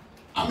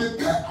 I'm a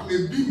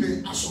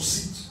bime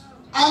associate.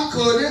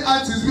 Uncle and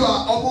aunties you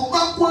are I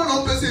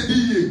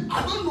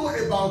don't know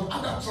about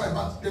other tribes,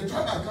 but the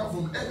tribe I come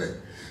from ever.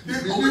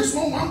 They always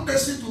want one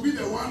person to be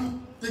the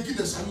one taking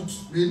the salute.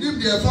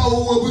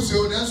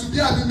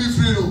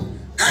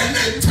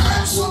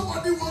 Anytime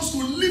somebody wants to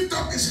lift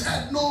up his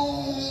head,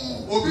 no.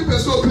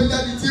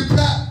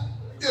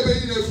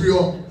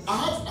 I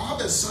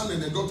have a son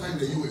and a daughter in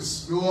the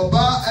US. They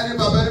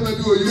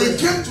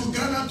came to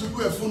Ghana to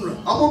do a funeral.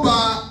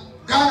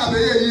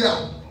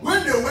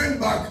 When they went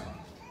back,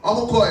 the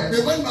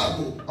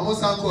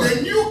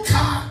new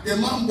car the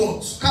man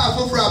bought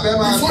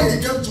before he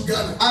came to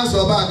Ghana.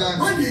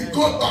 When he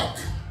got back,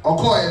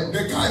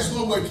 the car is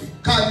not working.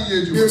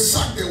 They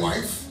sacked the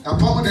wife.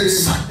 They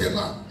sacked the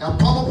man.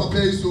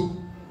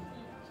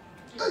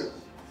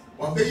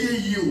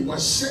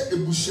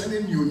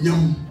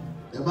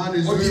 The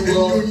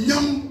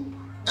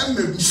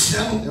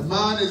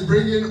man is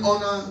bringing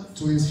honor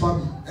to his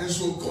family. And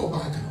so call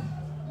back.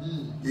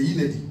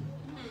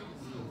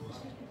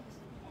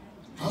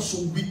 House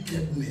of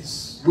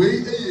wickedness.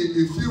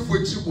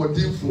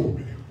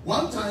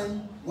 One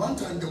time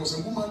there was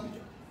a woman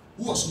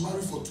who was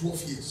married for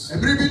 12 years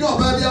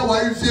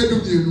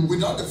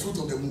without the fruit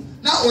of the womb.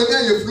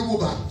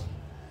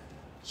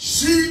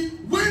 She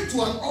went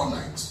to an all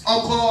night.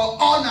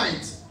 All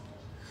night.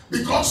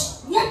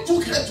 Because what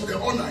took her to the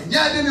all night?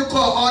 Yeah, didn't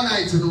call all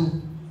night.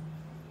 In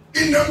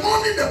the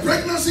morning, the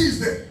pregnancy is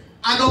there.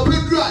 And in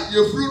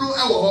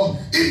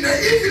the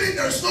evening,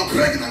 there is no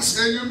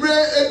pregnancy.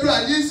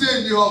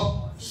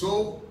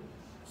 So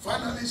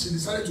finally, she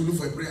decided to look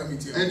for a prayer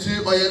meeting. And she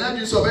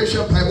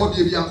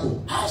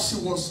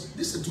was,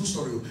 this is a true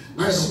story.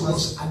 As she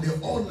was at the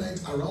all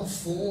night around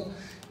 4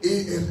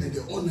 a.m. and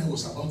the all night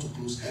was about to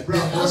close. The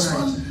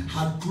husband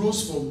had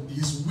closed from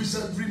his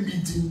wizardry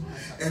meeting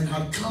and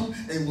had come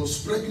and was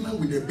pregnant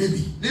with a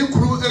baby.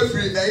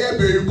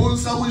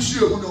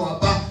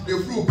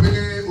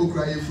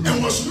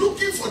 And was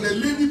looking for the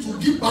lady to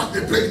give back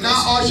the pregnancy.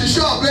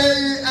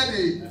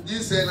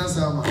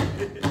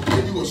 The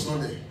lady was not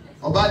there.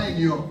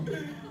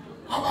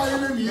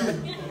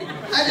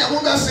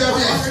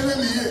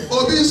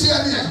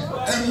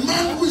 A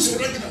man who is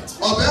pregnant.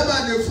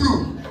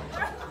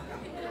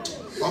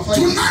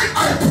 Tonight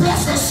I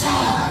prophesy.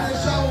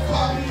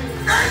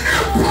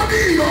 Anybody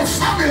in your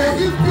family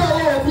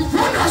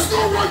who does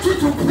not want you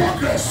to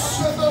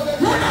progress,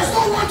 who does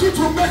not want you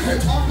to make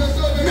it,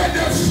 may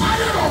the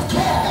fire of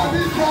God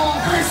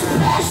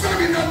expose them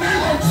in the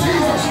name of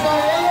Jesus.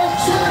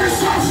 So there is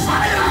some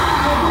fire.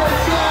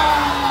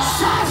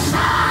 Some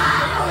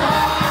fire.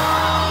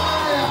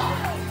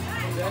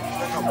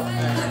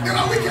 There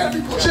are wicked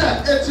people.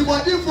 It's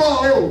what you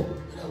for. There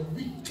are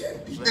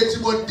wicked people. It's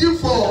what you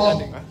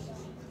for.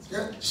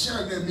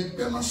 Share them in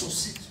payment of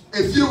seat.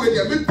 If you were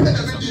there, me pay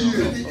them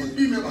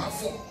be me about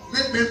four. Me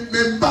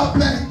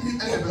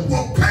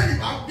penny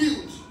about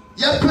bills.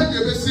 Yeah,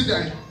 penny be sit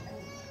there.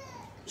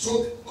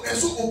 So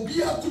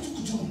obia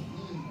kutu.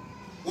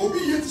 Obi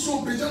yet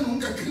so prejan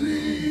unka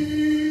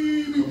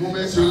clean. The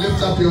moment you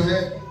lift up your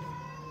head.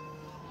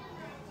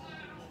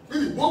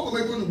 Really, what come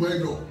to the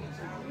door?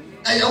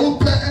 And you will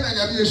pay and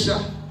I be a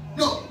shot.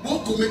 No,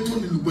 what come to the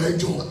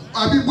door?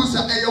 I mean, was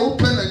a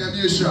open and I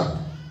be a shot.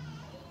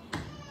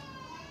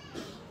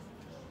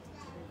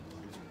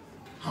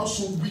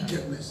 Household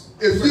wickedness.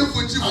 If you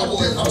put you on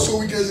household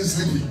wickedness is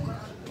sleeping.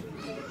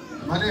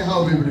 Money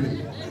how we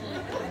bring.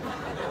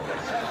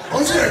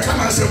 Also, I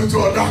come and say to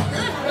order.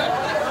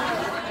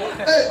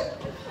 Hey.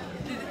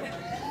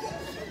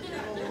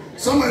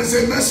 Somebody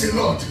say mercy,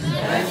 Lord. I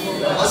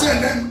say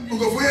then we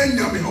go for any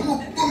yummy.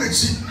 Go make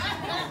sheep.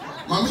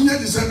 Maminya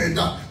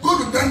December. Go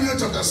to Daniel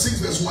chapter 6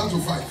 verse 1 to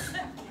 5.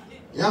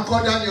 You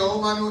call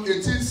Daniel woman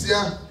 18 years.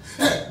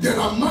 Hey, there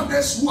are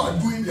mothers who are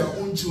doing their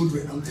own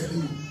children. I'm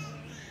telling you.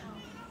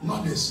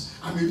 Mothers,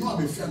 I may not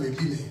be fair, may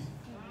be me.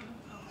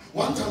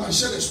 One time I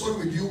shared a story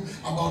with you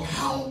about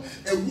how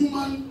a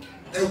woman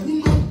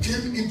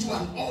came into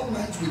an all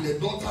night with a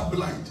daughter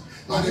blind.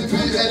 And the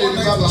time the all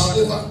night was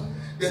over,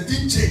 the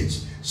thing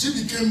changed. She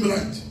became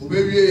blind.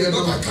 The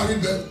daughter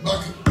carried her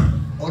back.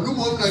 There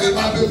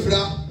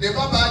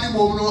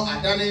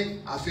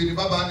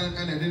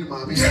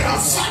are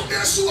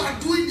fathers who are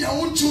doing their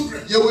own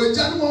children.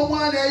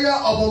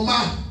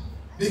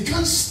 They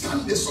can't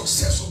stand the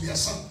success of their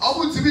son.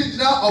 I'm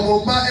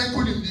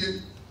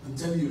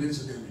telling you, ladies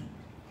and gentlemen.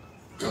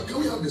 Can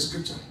we have the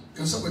scripture?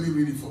 Can somebody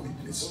read it for me,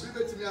 please?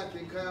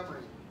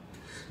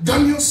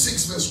 Daniel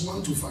 6 verse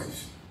 1 to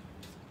 5.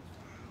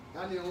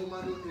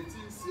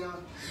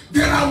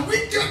 There are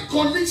wicked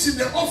colleagues in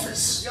the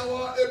office.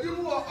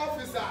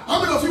 How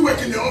many of you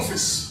work in the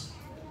office?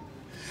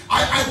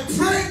 I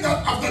pray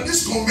that after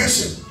this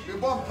convention,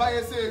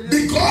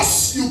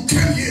 because you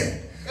came here,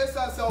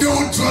 they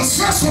will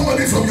transfer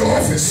somebody from your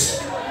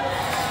office.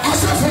 I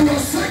said for your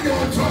sake, they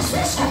will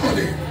transfer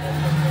somebody.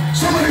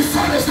 Somebody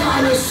said,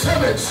 I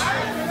receive it.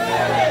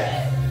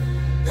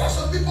 There are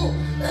some people,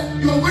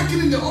 you are working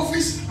in the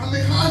office and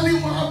they hardly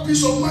want to have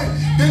peace of mind.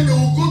 Then they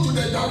will go to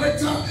the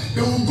director,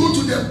 they will go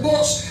to the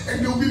boss,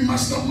 and they will be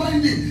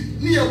masterminding.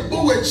 Near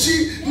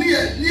Bowechi,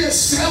 near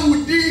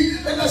Saudi,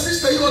 and the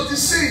sister you are to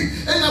say,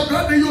 and the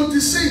brother you are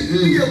to say,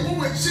 near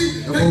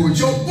Bowechi,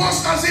 your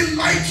boss doesn't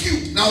like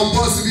you. Now,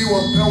 boss, we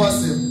want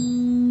powers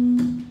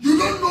him. You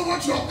don't know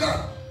what you have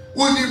done.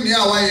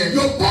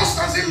 Your boss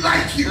doesn't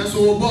like you.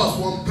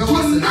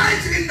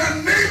 Tonight, in the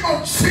name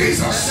of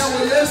Jesus,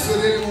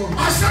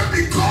 I said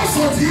because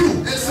of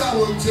you,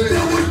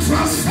 they will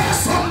transfer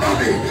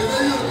somebody.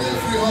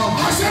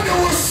 I said they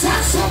will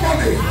sack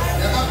somebody.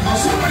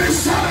 Somebody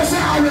said,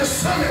 I will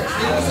sell it.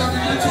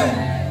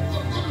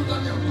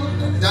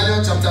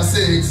 Daniel chapter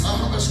 6,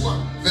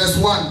 verse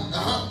 1.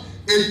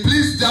 It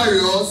pleased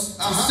Darius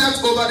to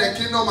set over the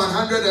kingdom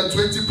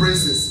 120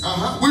 princes,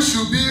 which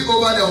should be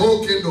over the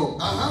whole kingdom.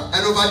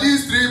 And over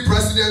these 3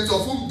 presidents,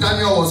 of whom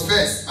Daniel was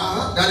first,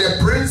 that the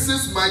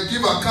princes might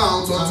give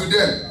account unto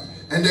them,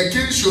 and the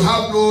king should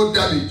have no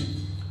damage.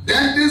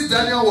 Then this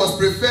Daniel was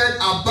preferred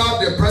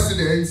above the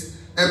presidents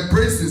and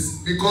princes,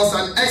 because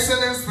an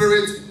excellent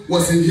spirit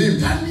was in him.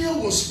 Daniel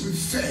was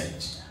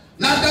preferred.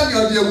 Now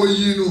Daniel, there were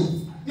no.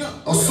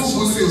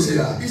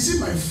 Is it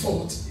my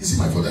fault? Is it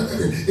my fault?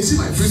 Is it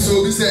my fault?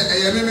 So we say,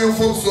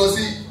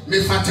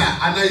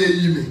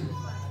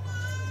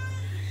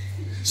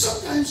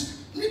 sometimes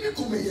you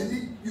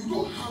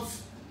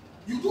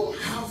don't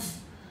have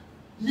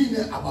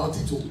meaning about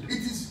it all.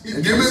 It is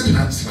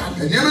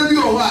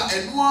natural.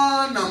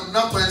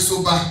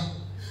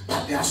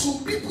 But there are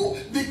some people,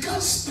 they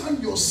can't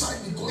stand your side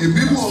because they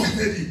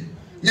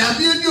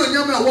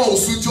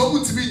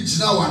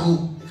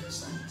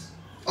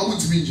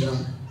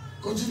can't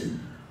continue.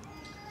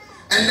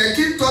 And the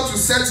king thought to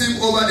set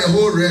him over the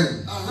whole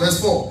realm. Verse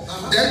 4.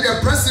 Then the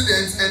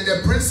presidents and the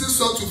princes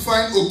sought to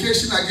find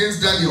occasion against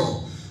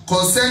Daniel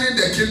concerning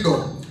the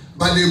kingdom,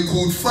 but they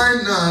could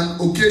find none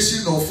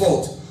occasion or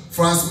fault.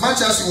 For as much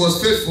as he was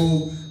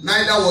faithful,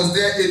 neither was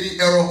there any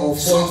error or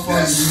fault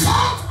found. So they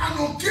found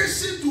an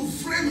occasion to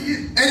frame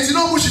him. And you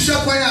know what you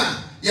shall point out?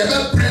 You have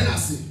a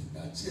pregnancy.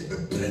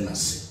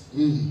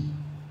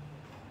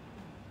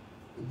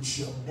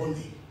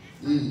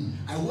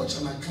 I watch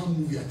an account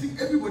movie. I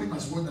think everybody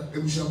must watch that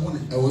Ebusha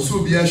Bonnie. I was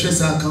so be a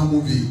account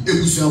movie.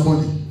 Ebusha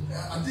Bonnie.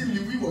 I think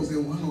Louis was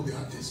the one of the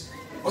artists.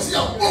 Was he a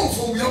both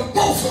from? We are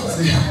both from.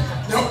 They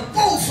are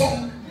both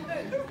from.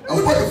 I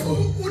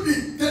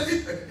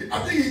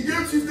think he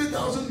gave $50,000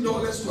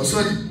 to. Oh,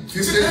 sorry,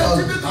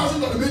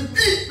 $50,000.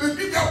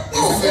 Maybe they are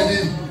both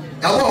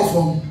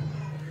from.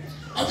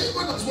 I think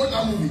when I watch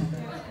that movie.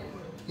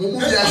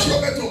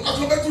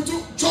 Akrobeto to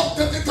chop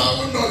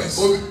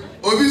 $30,000.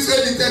 Obi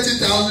said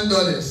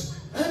 $30,000.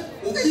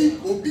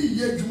 Obi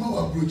ye juma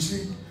wa brochi.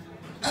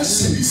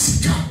 Asemi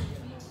sika.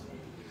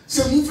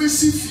 Se mo fe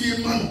si fie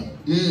ma no.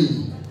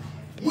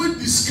 Mo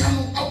disika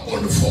no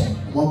upon the form.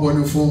 Mo upon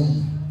the form.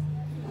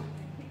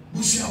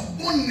 Busia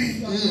bonni.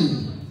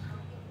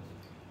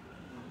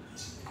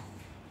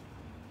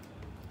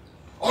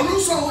 Onu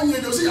so awon ye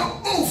do say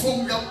above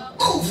form ba.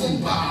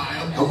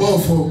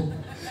 Above form.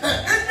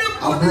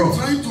 Anybody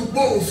trying to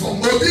bow from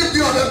Obi bi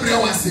obe bre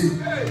wase.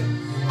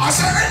 I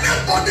said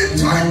anybody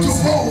trying to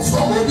bow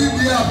from Obi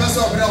bi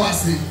abesa bre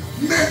wase.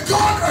 May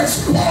God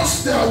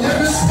expose their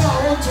ways.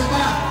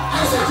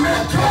 I said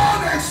may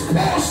God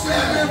expose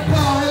them.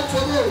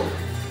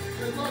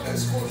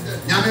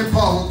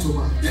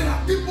 There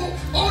are people,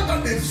 all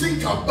that they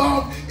think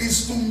about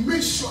is to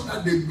make sure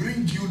that they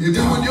bring you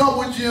down.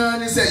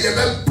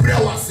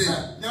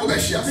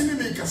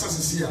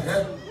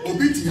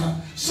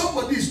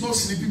 Somebody is not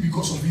sleeping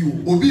because of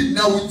you.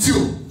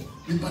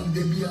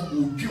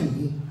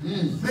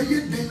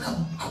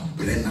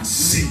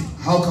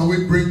 How can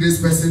we bring this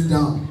person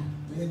down?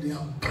 Amen. May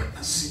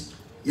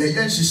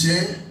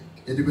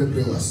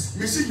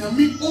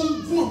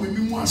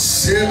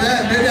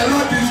the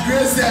Lord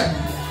disgrace them.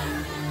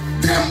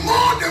 The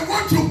more they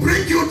want to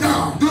bring you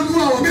down, may the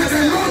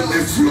Lord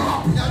lift you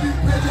up.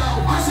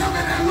 I said,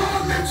 may the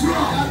Lord lift you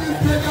up. When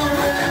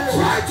they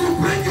try to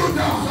bring you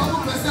down,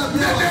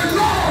 may the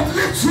Lord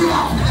lift you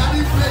up.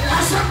 I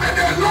said, may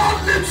the Lord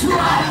lift you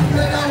up.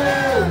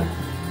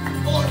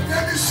 Oh,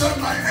 David said,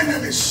 my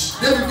enemies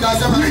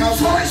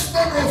rejoice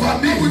not over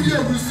me.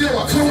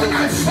 So when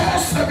I fall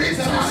 7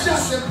 times,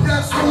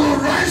 I will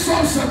rise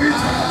up 7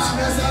 times.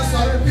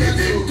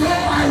 Even though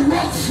I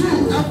walk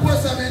through the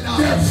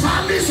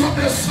valleys of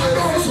the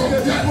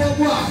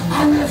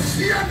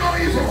fear no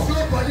evil, for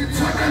the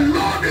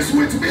Lord is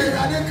with me.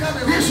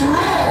 His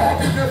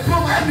rod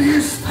and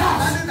his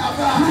staff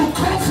will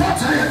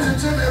comfort me.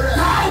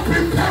 Thou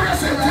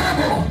preparest a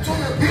table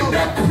in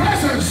the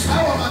presence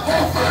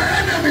of my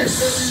enemies.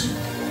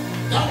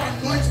 Thou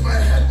anoint my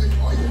head with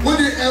oil.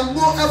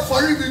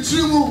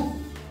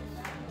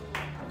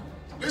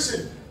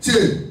 Listen,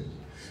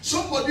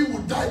 somebody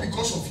will die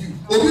because of you.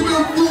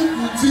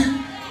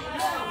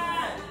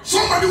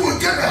 Somebody will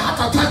get a heart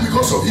attack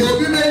because of you.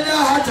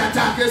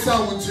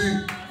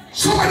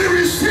 Somebody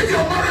receive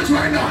your marriage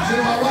right now.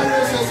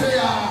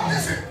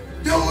 Listen,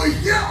 they will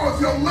hear of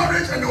your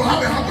marriage and they will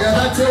have a heart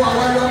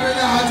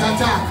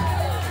attack.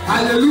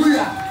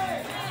 Hallelujah.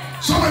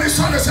 Somebody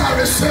shout and say, I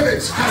receive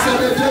it.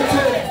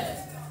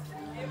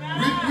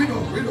 Read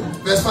on.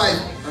 Verse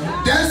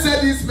 5. Then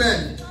said these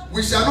men,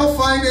 we shall not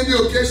find any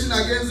occasion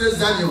against this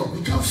Daniel.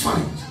 We can't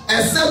find.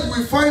 Except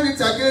we find it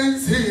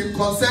against him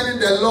concerning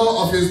the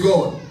law of his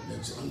God.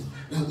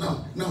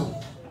 Now.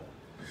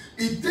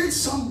 It takes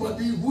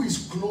somebody who is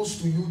close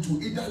to you to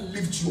either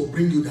lift you or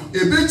bring you down.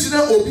 If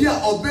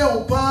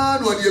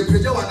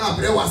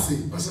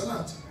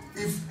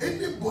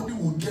anybody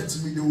will get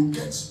me, they will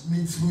get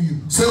me through you.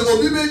 It's not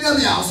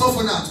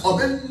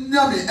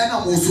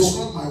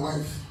my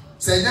wife.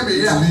 It's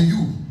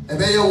you.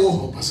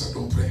 Oh, Pastor,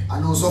 don't pray. I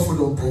know so for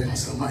don't pray.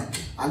 Pastor Mike.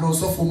 I know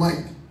so for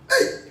Mike.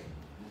 Hey!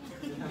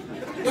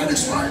 That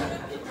is why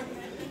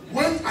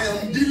when I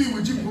am dealing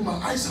with you, my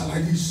eyes are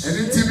like this. And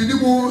then you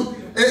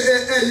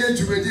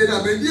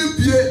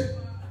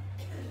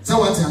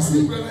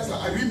realize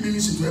that I read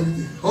ministry to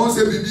everything.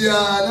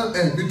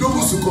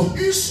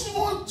 It's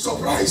not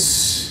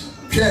surprise.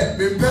 Surprise.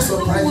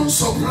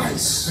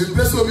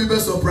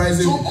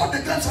 So all the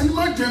guys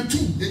animal dream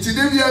too.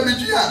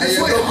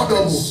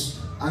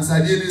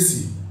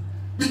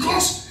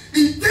 Because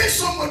it takes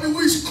somebody who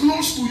is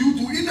close to you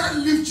to either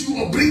lift you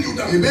or bring you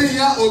down.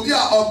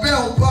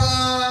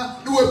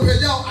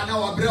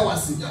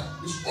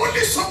 It's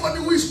only somebody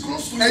who is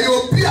close to you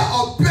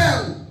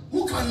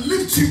who can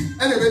lift you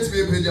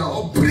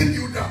or bring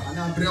you down.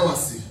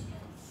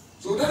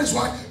 So that is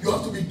why you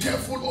have to be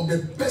careful of the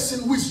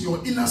person who is your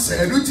inner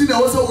self.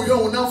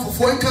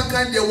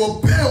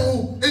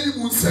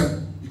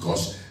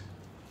 Because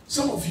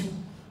some of you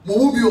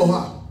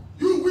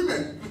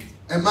women,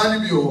 a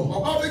man be your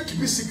about the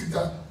keep secret.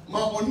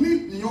 My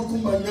only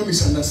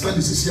misunderstand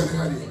is here.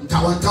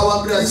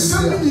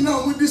 Something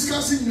now we're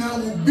discussing now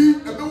will be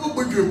a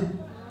bedroom.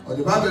 Or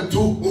the Bible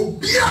too.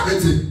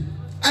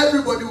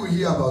 Everybody will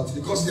hear about it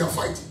because they are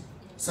fighting.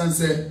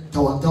 Sanse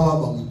Tawantawa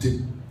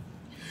Bamute.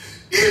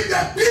 If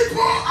the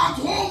people at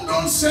home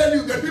don't sell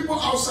you, the people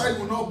outside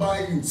will not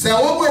buy you. Say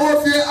what we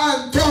fear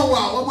and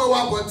Tawa, what we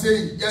want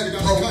to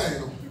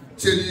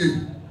tell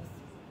you.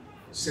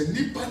 Se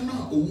nipa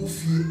na owo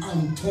fie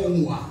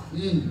antonwa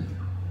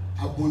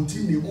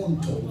abontini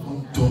onto.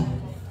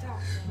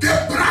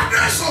 The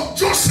brothers of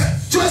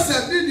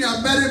Joseph need their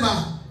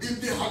merima.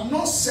 If they had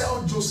not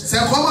sold Joseph, if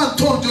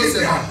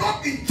they had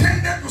not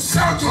intended to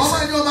sell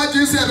Joseph,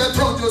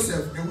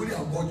 they would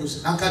have bought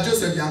Joseph.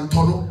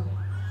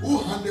 Who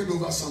handed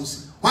over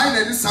Samson? Why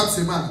did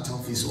Samson man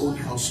of his own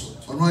household?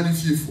 On one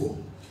fearful.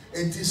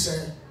 And he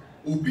said,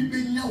 Obi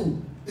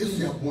benyawo. If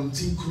you are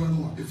wanting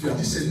crown, if you are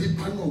this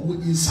nipa no way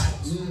inside,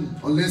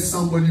 unless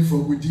somebody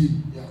from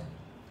within, yeah,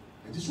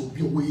 and this will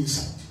be a way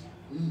inside.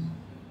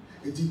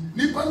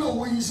 Nipa no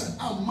way inside.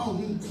 I'm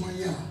man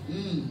kwanya.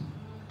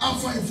 I'm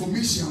for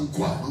information and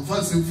kwa. I'm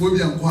for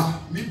phobia and kwa.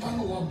 Nipa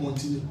no wa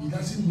wanting. He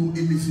doesn't know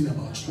anything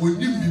about you.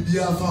 Only be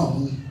a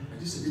found. And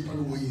this is nipa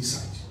no way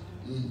inside.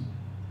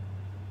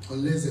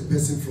 Unless a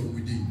person from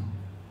within.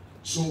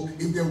 So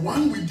if the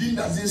one within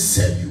doesn't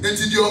serve you, then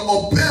your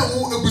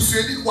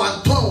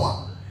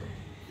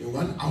the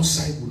one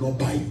outside will not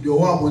buy you. The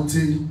one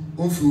wanting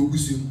on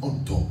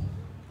top.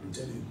 I'm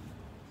telling you.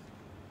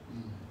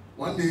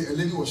 One day a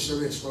lady was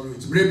sharing a story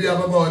with me. Maybe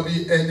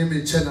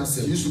she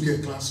used to be a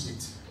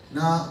classmate.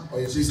 Now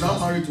she's now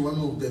married to one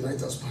of the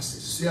lighthouse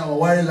pastors. See our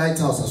wiring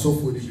lighthouse are so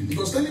funny.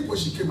 Because turning point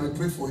she came, I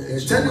prayed for her.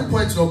 Turning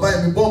point no buy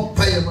me bomb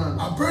pay man.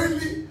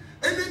 Apparently,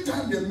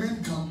 anytime the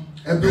men come,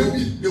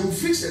 they will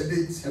fix a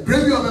date.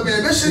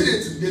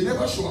 They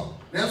never show up.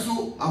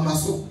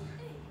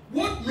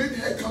 What made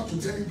her come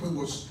to turning point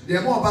was the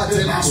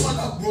last one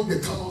that broke the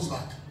camel's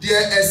back. The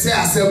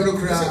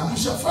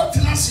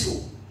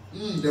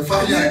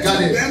family are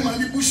gathered.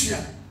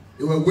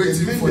 They were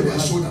waiting for their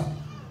shoulder.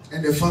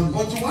 And the family.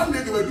 But one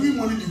day they were doing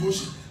morning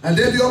devotion. And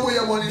then the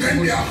other morning devotion.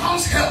 Then their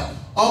house help.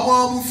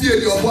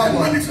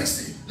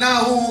 Manifesting.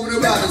 Now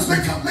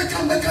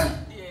make him.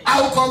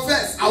 I will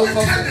confess.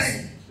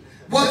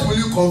 What will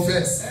you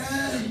confess?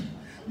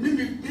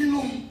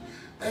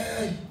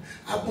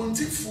 I want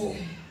it for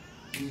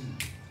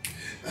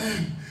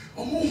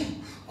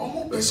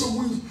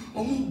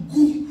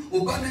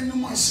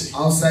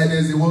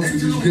outsiders, they want to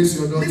disgrace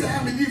your daughter. I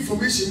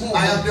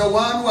am the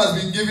one who has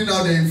been giving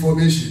out the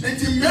information. So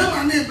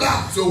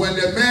when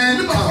the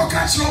men come,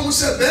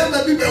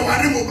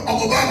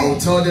 I will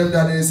tell them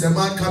that there is a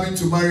man coming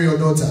to marry your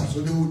daughter.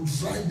 So they will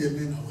drive the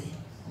men away.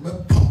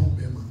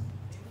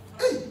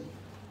 Hey.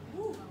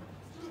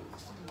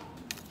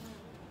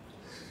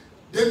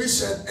 David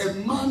said, a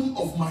man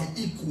of my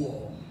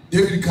equal.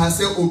 David can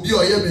say, Obi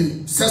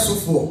Oyemi,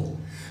 Sesufo.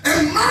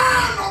 A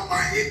man of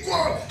my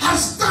equal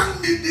has done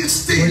me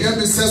this thing.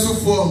 Oyemi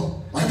Sesufo.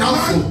 A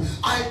man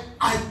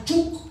I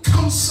took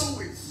counsel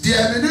with. A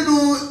man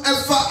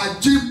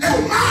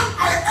I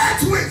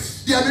ate with.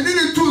 A man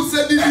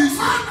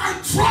I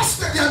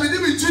trusted.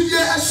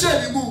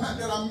 And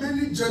there are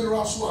many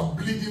generals who are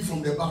bleeding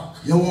from the back.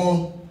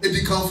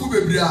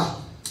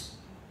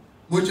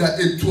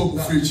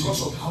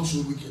 Because of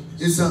household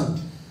wickedness. I'm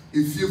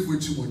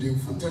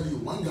telling you,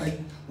 one guy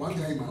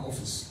in my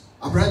office,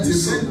 he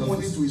sent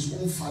money to his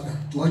own father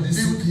to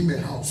build him a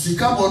house. You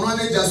know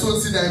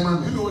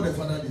what the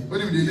father did?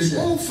 His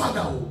own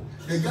father,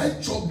 the guy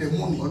chopped the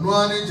money.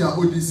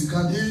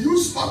 He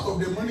used part of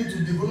the money to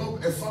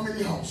develop a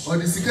family house.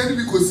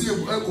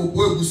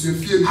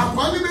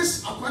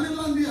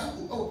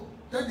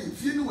 Daddy, and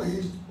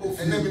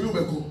then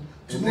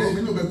tomorrow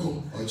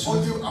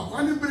until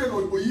Akwani Bread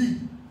or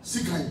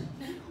Sikai.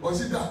 Or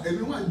is it that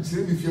everyone if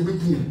you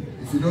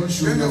don't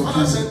show then the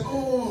father said,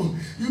 oh,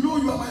 you know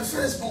you are my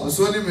firstborn.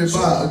 So this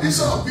will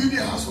build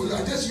a house for you.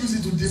 I just use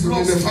it to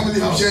develop the family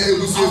house.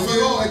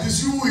 After all, it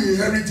is you who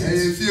inherit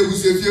it.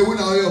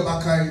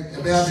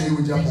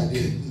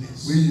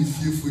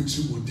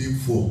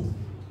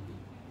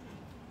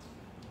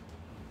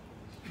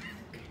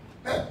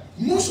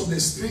 Most of the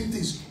strange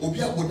things,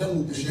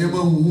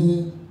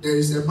 there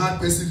is a mad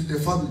person in the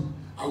family.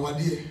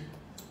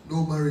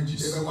 No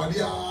marriages.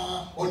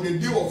 On the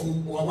day of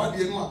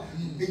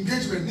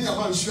engagement,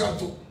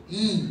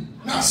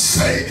 now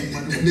say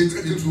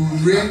it will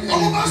rain and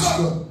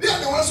they are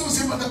the ones who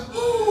say,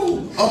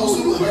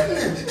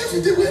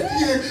 everything went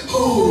here.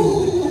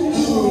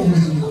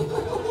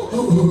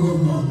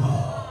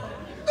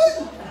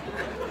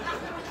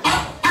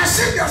 I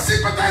said they are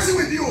sympathizing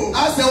with you.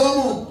 As a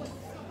woman,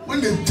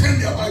 when they turn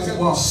their backs, they are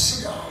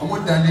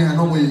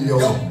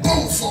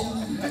born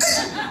from the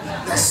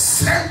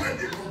same.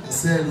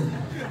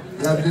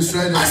 You have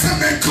destroyed I said,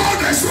 may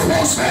God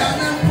expose them.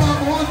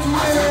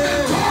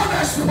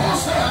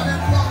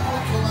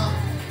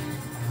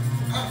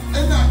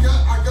 And I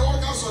can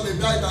walk out on the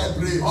die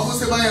pray. Almost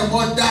say my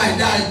mom die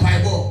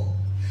Bible.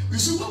 You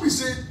see when we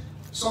say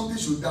something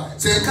should die.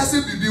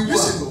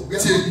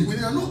 Listen, we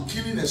are not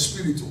killing a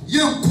spirit.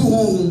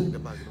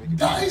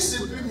 Die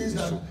simply means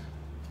that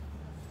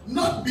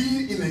not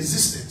being in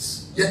existence.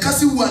 So when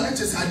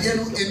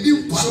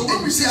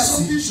we say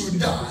something should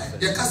die,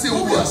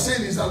 what we are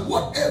saying is that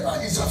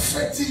whatever is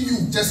affecting you,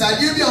 we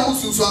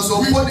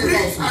bring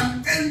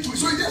an end to it.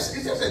 So it's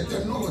just a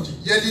technology.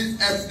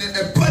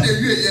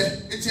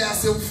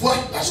 That's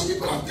what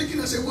people are taking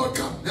as a World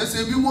Cup.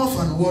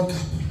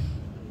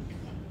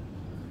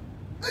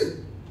 Hey.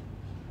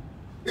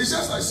 It's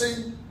just like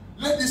saying,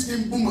 let this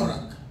thing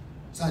boomerang.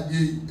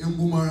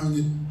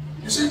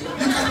 You see, you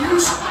can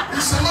use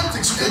in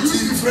semantics, you can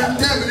use different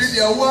terms.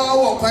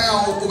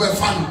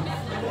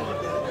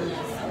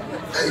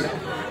 Hey.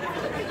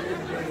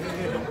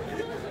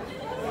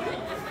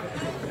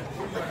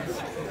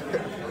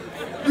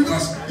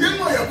 Because you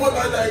know your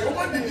body like,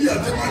 what did you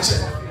have to match?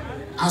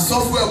 And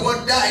software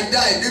what die,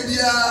 maybe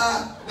a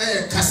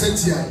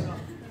cassette.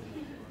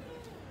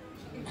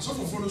 And some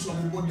of us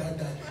who die.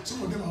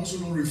 Some of them are also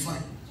not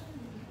refined.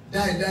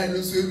 Die,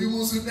 no, so we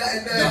must die.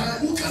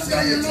 Who can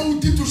die? You know, who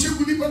did to shake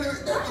with die.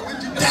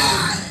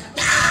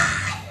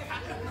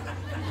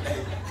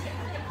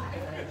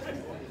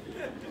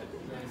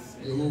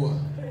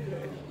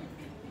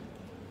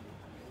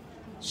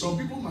 Some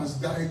people must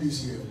die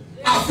this year.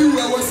 I feel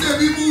I was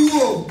saying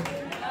people.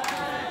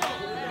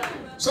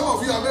 Some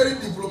of you are very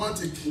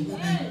diplomatic.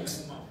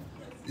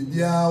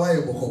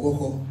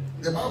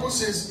 The Bible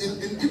says,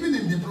 even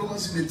in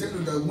diplomacy, they tell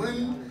you that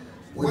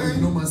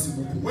when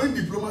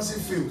diplomacy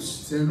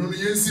fails, the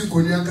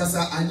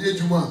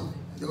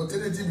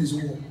alternative is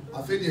war.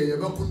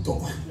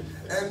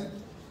 And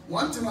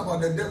one thing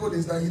about the devil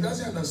is that he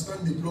doesn't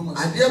understand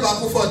diplomacy.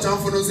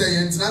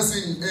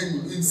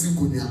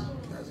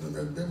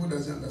 The devil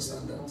doesn't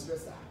understand that.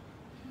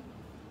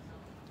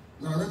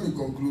 Now let me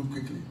conclude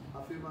quickly.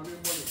 I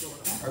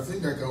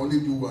think I can only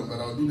do one, but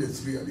I'll do the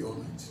three at the all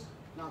night.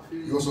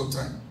 Because of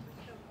time.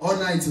 All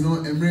night, you know,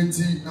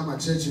 Emirati, Nama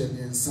Church,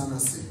 and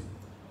Sanasi.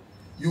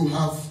 You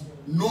have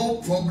no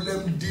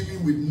problem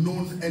dealing with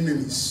known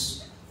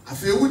enemies.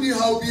 But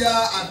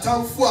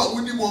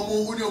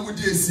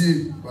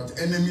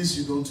enemies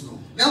you don't know.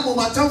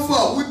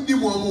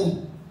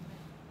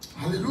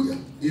 Hallelujah.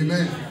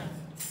 Amen.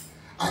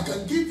 I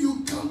can give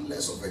you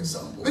countless of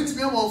examples.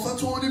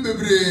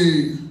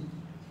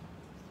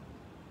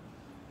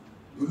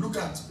 You look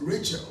at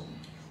Rachel.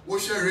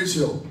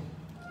 Rachel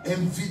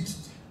envied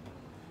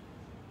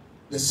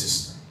the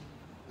sister.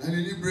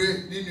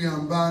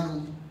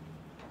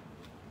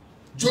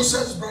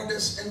 Joseph's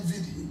brothers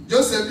envied him. I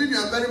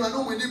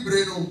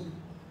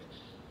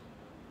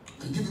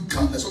can give you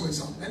countless of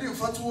examples.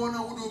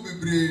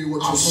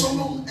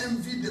 Absalom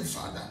envied the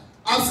father.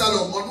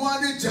 Absalom on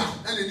one nature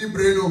and any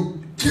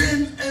brain.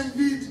 Cain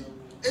envied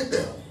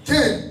Abel.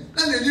 Cain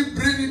and any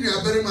brain in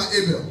your very my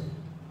Abel.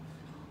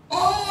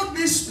 All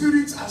these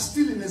spirits are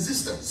still in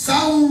existence.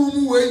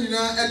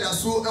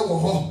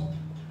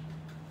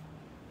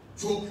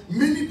 So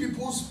many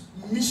people's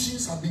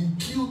missions have been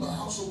killed by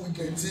household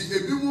wickedness. There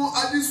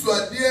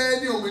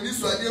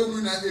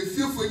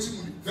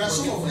are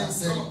some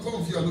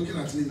of you are looking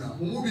at me now.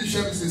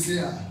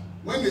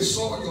 When they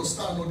saw your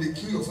star, no, they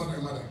kill your father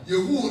and mother.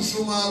 Because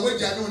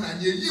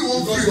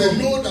they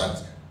know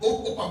that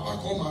Papa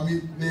come and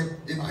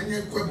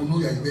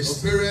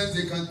parents,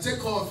 they can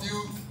take care of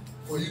you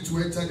for you to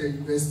enter the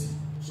university.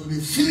 So they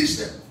finish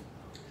them.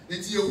 There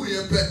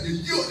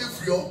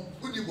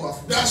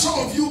are some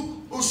of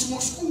you who small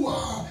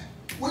school.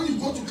 When you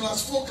go to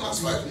class 4, class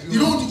 5, you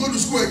don't want to go to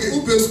school again.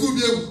 Who do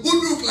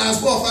class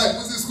 4 or 5?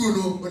 Who's the school?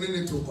 No, when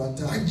they talk about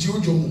time.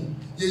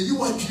 You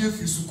want to go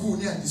to school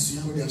near this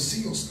year. They have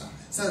seen your star.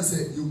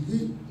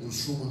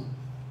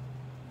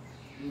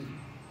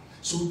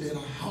 So there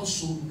are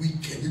household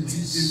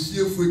wickedness.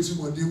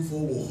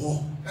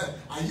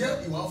 I hear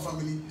in one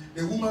family,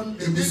 the woman,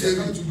 the day they're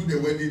going to do the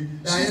wedding,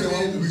 she's the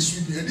one who will be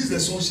sweeping. And this is the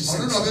song she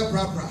sings. Obaya,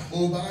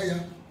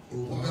 Obaya,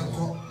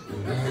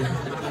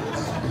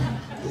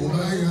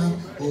 Obaya,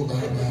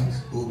 Obaya,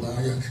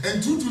 Obaya.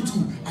 And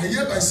 222, I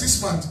hear by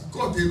 6 months,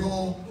 God, they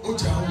know,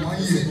 Ocha,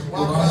 1 year.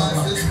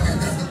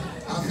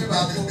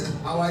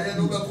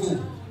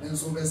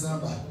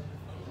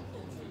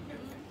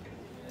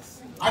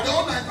 At the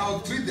all night, I'll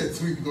treat the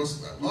 3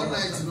 because all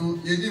night, you know,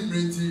 you didn't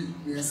bring tea.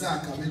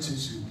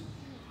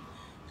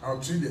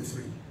 I'll treat the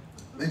 3.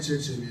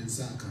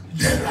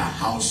 There are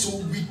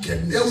household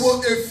wickedness. There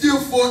were a few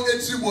for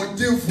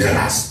there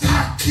are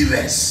star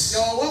killers.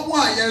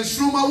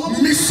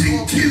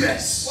 Missing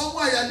killers.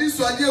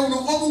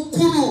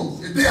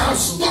 They have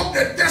stopped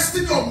the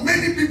destiny of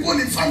many people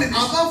in families.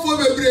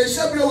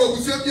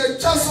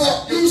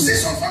 You see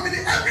some family,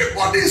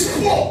 everybody is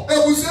poor.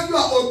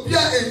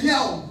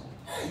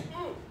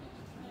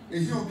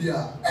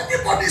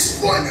 Everybody is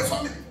poor in the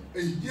family.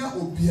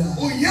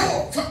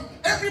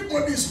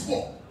 Everybody is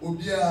poor.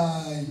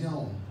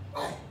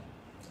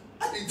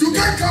 You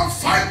can't count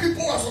 5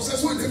 people who are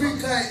successful in the family.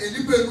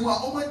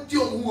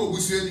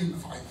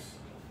 5.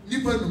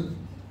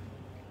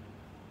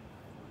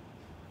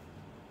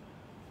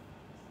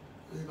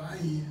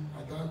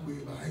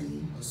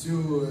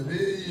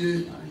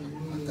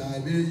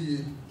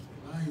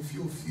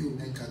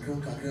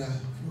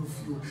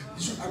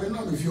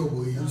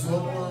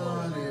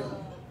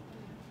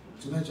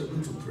 Tonight you're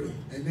going to pray.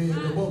 And then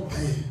you're going to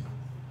pay.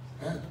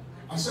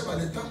 I said by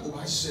the time of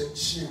I said,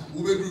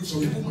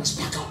 some people must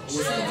back up. Am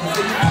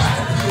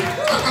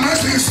I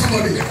saying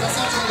somebody?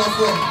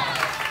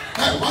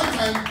 Hey, one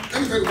time,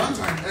 let me tell you one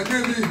time, and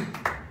maybe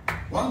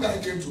one guy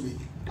came to me.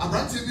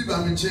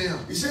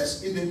 He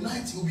says in the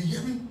night he'll be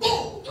hearing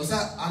boom.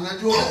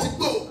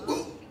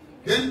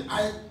 Then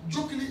I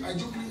jokingly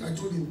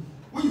told him,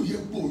 when you hear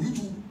boom, you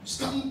two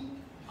stand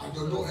at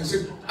the door and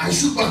say, I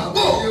shoot back.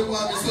 Boom.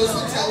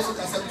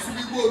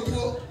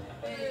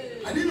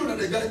 I didn't know that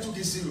the guy took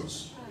it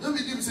serious. I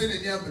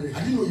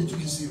didn't know he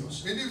took it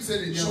serious.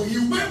 So he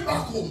went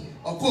back home.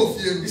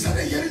 He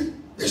started hearing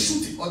the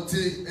shooting.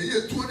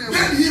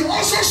 Then he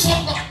also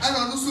shot back.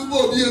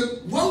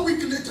 1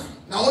 week later,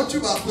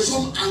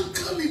 some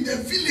uncle in the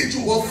village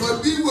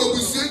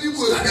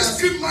started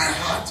screaming my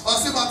heart.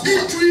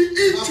 Entry.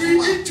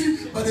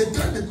 By the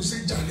time they could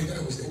say John, the guy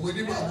was there.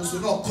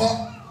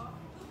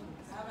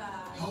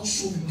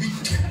 Household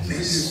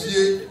wickedness.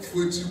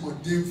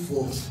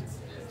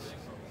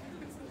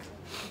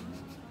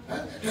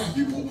 There are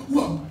people who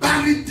are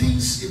burying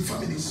things in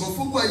families. And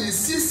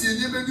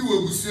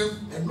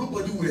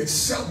nobody will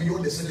excel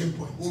beyond a certain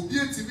point.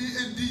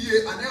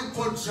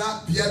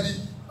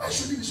 I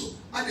should be so.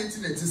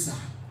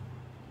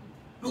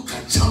 Look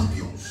at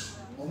champions.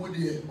 I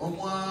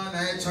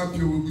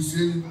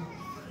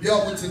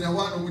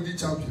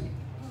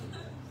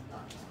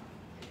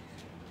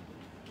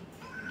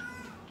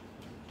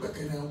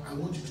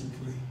want you to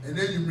pray. And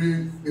then you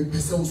bring a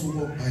person who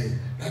will buy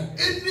that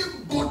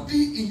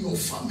anybody in your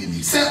family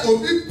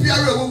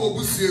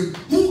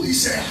who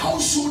is a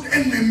household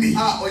enemy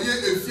that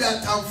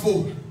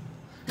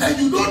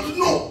you don't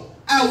know.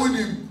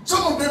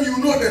 Some of them you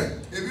know them.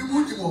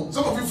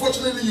 Some of you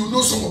fortunately you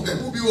know some of them.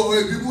 But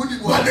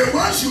the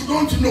ones you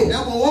don't know.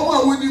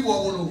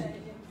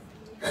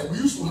 We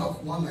used to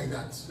have one like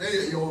that.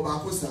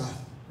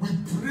 We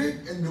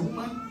prayed and the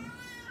woman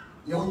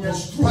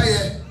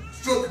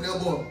stroke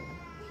never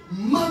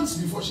months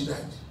before she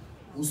died.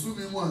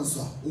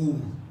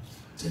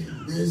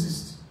 They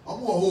exist.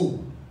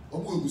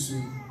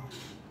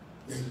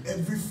 In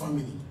every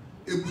family,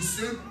 they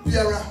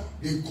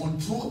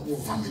control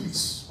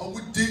families.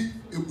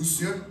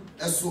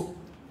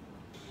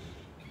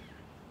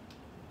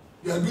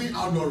 You are doing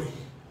outdooring.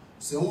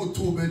 Say oh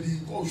to bedi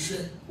go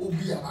share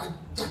obi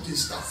attack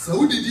star. Say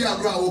who did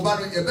abra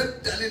obano e be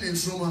telling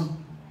instrument.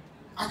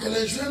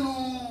 Akele hwe no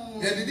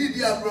ye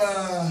did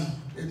abra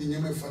e di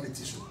nyame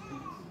fanity so.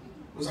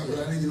 Was I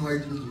running in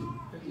white?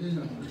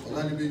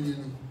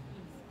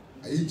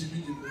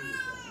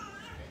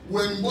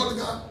 When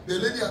Monica, the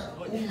lady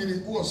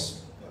who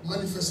was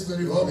manifesting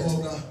very well,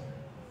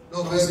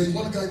 no, there was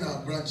one guy in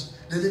our branch.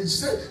 The lady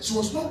said she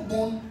was not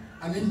born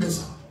an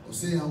imbecile.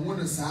 Say, I want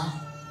to say,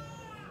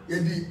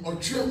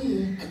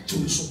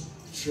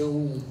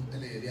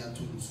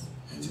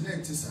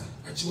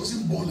 and she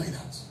wasn't born like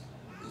that.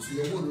 So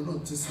you want to know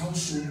this how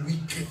so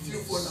wicked.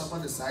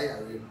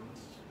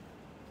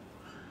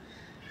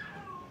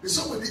 Is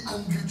somebody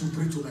angry to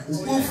pray tonight?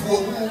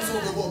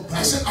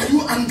 I said, are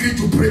you angry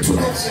to pray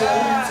tonight?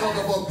 Talk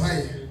about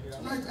prayer.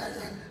 Tonight,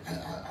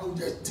 I will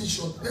just teach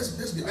you.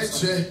 Let's be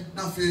answered.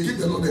 Give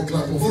the Lord a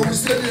clap of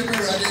hands.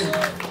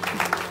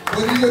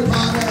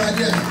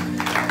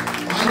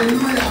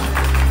 Hallelujah.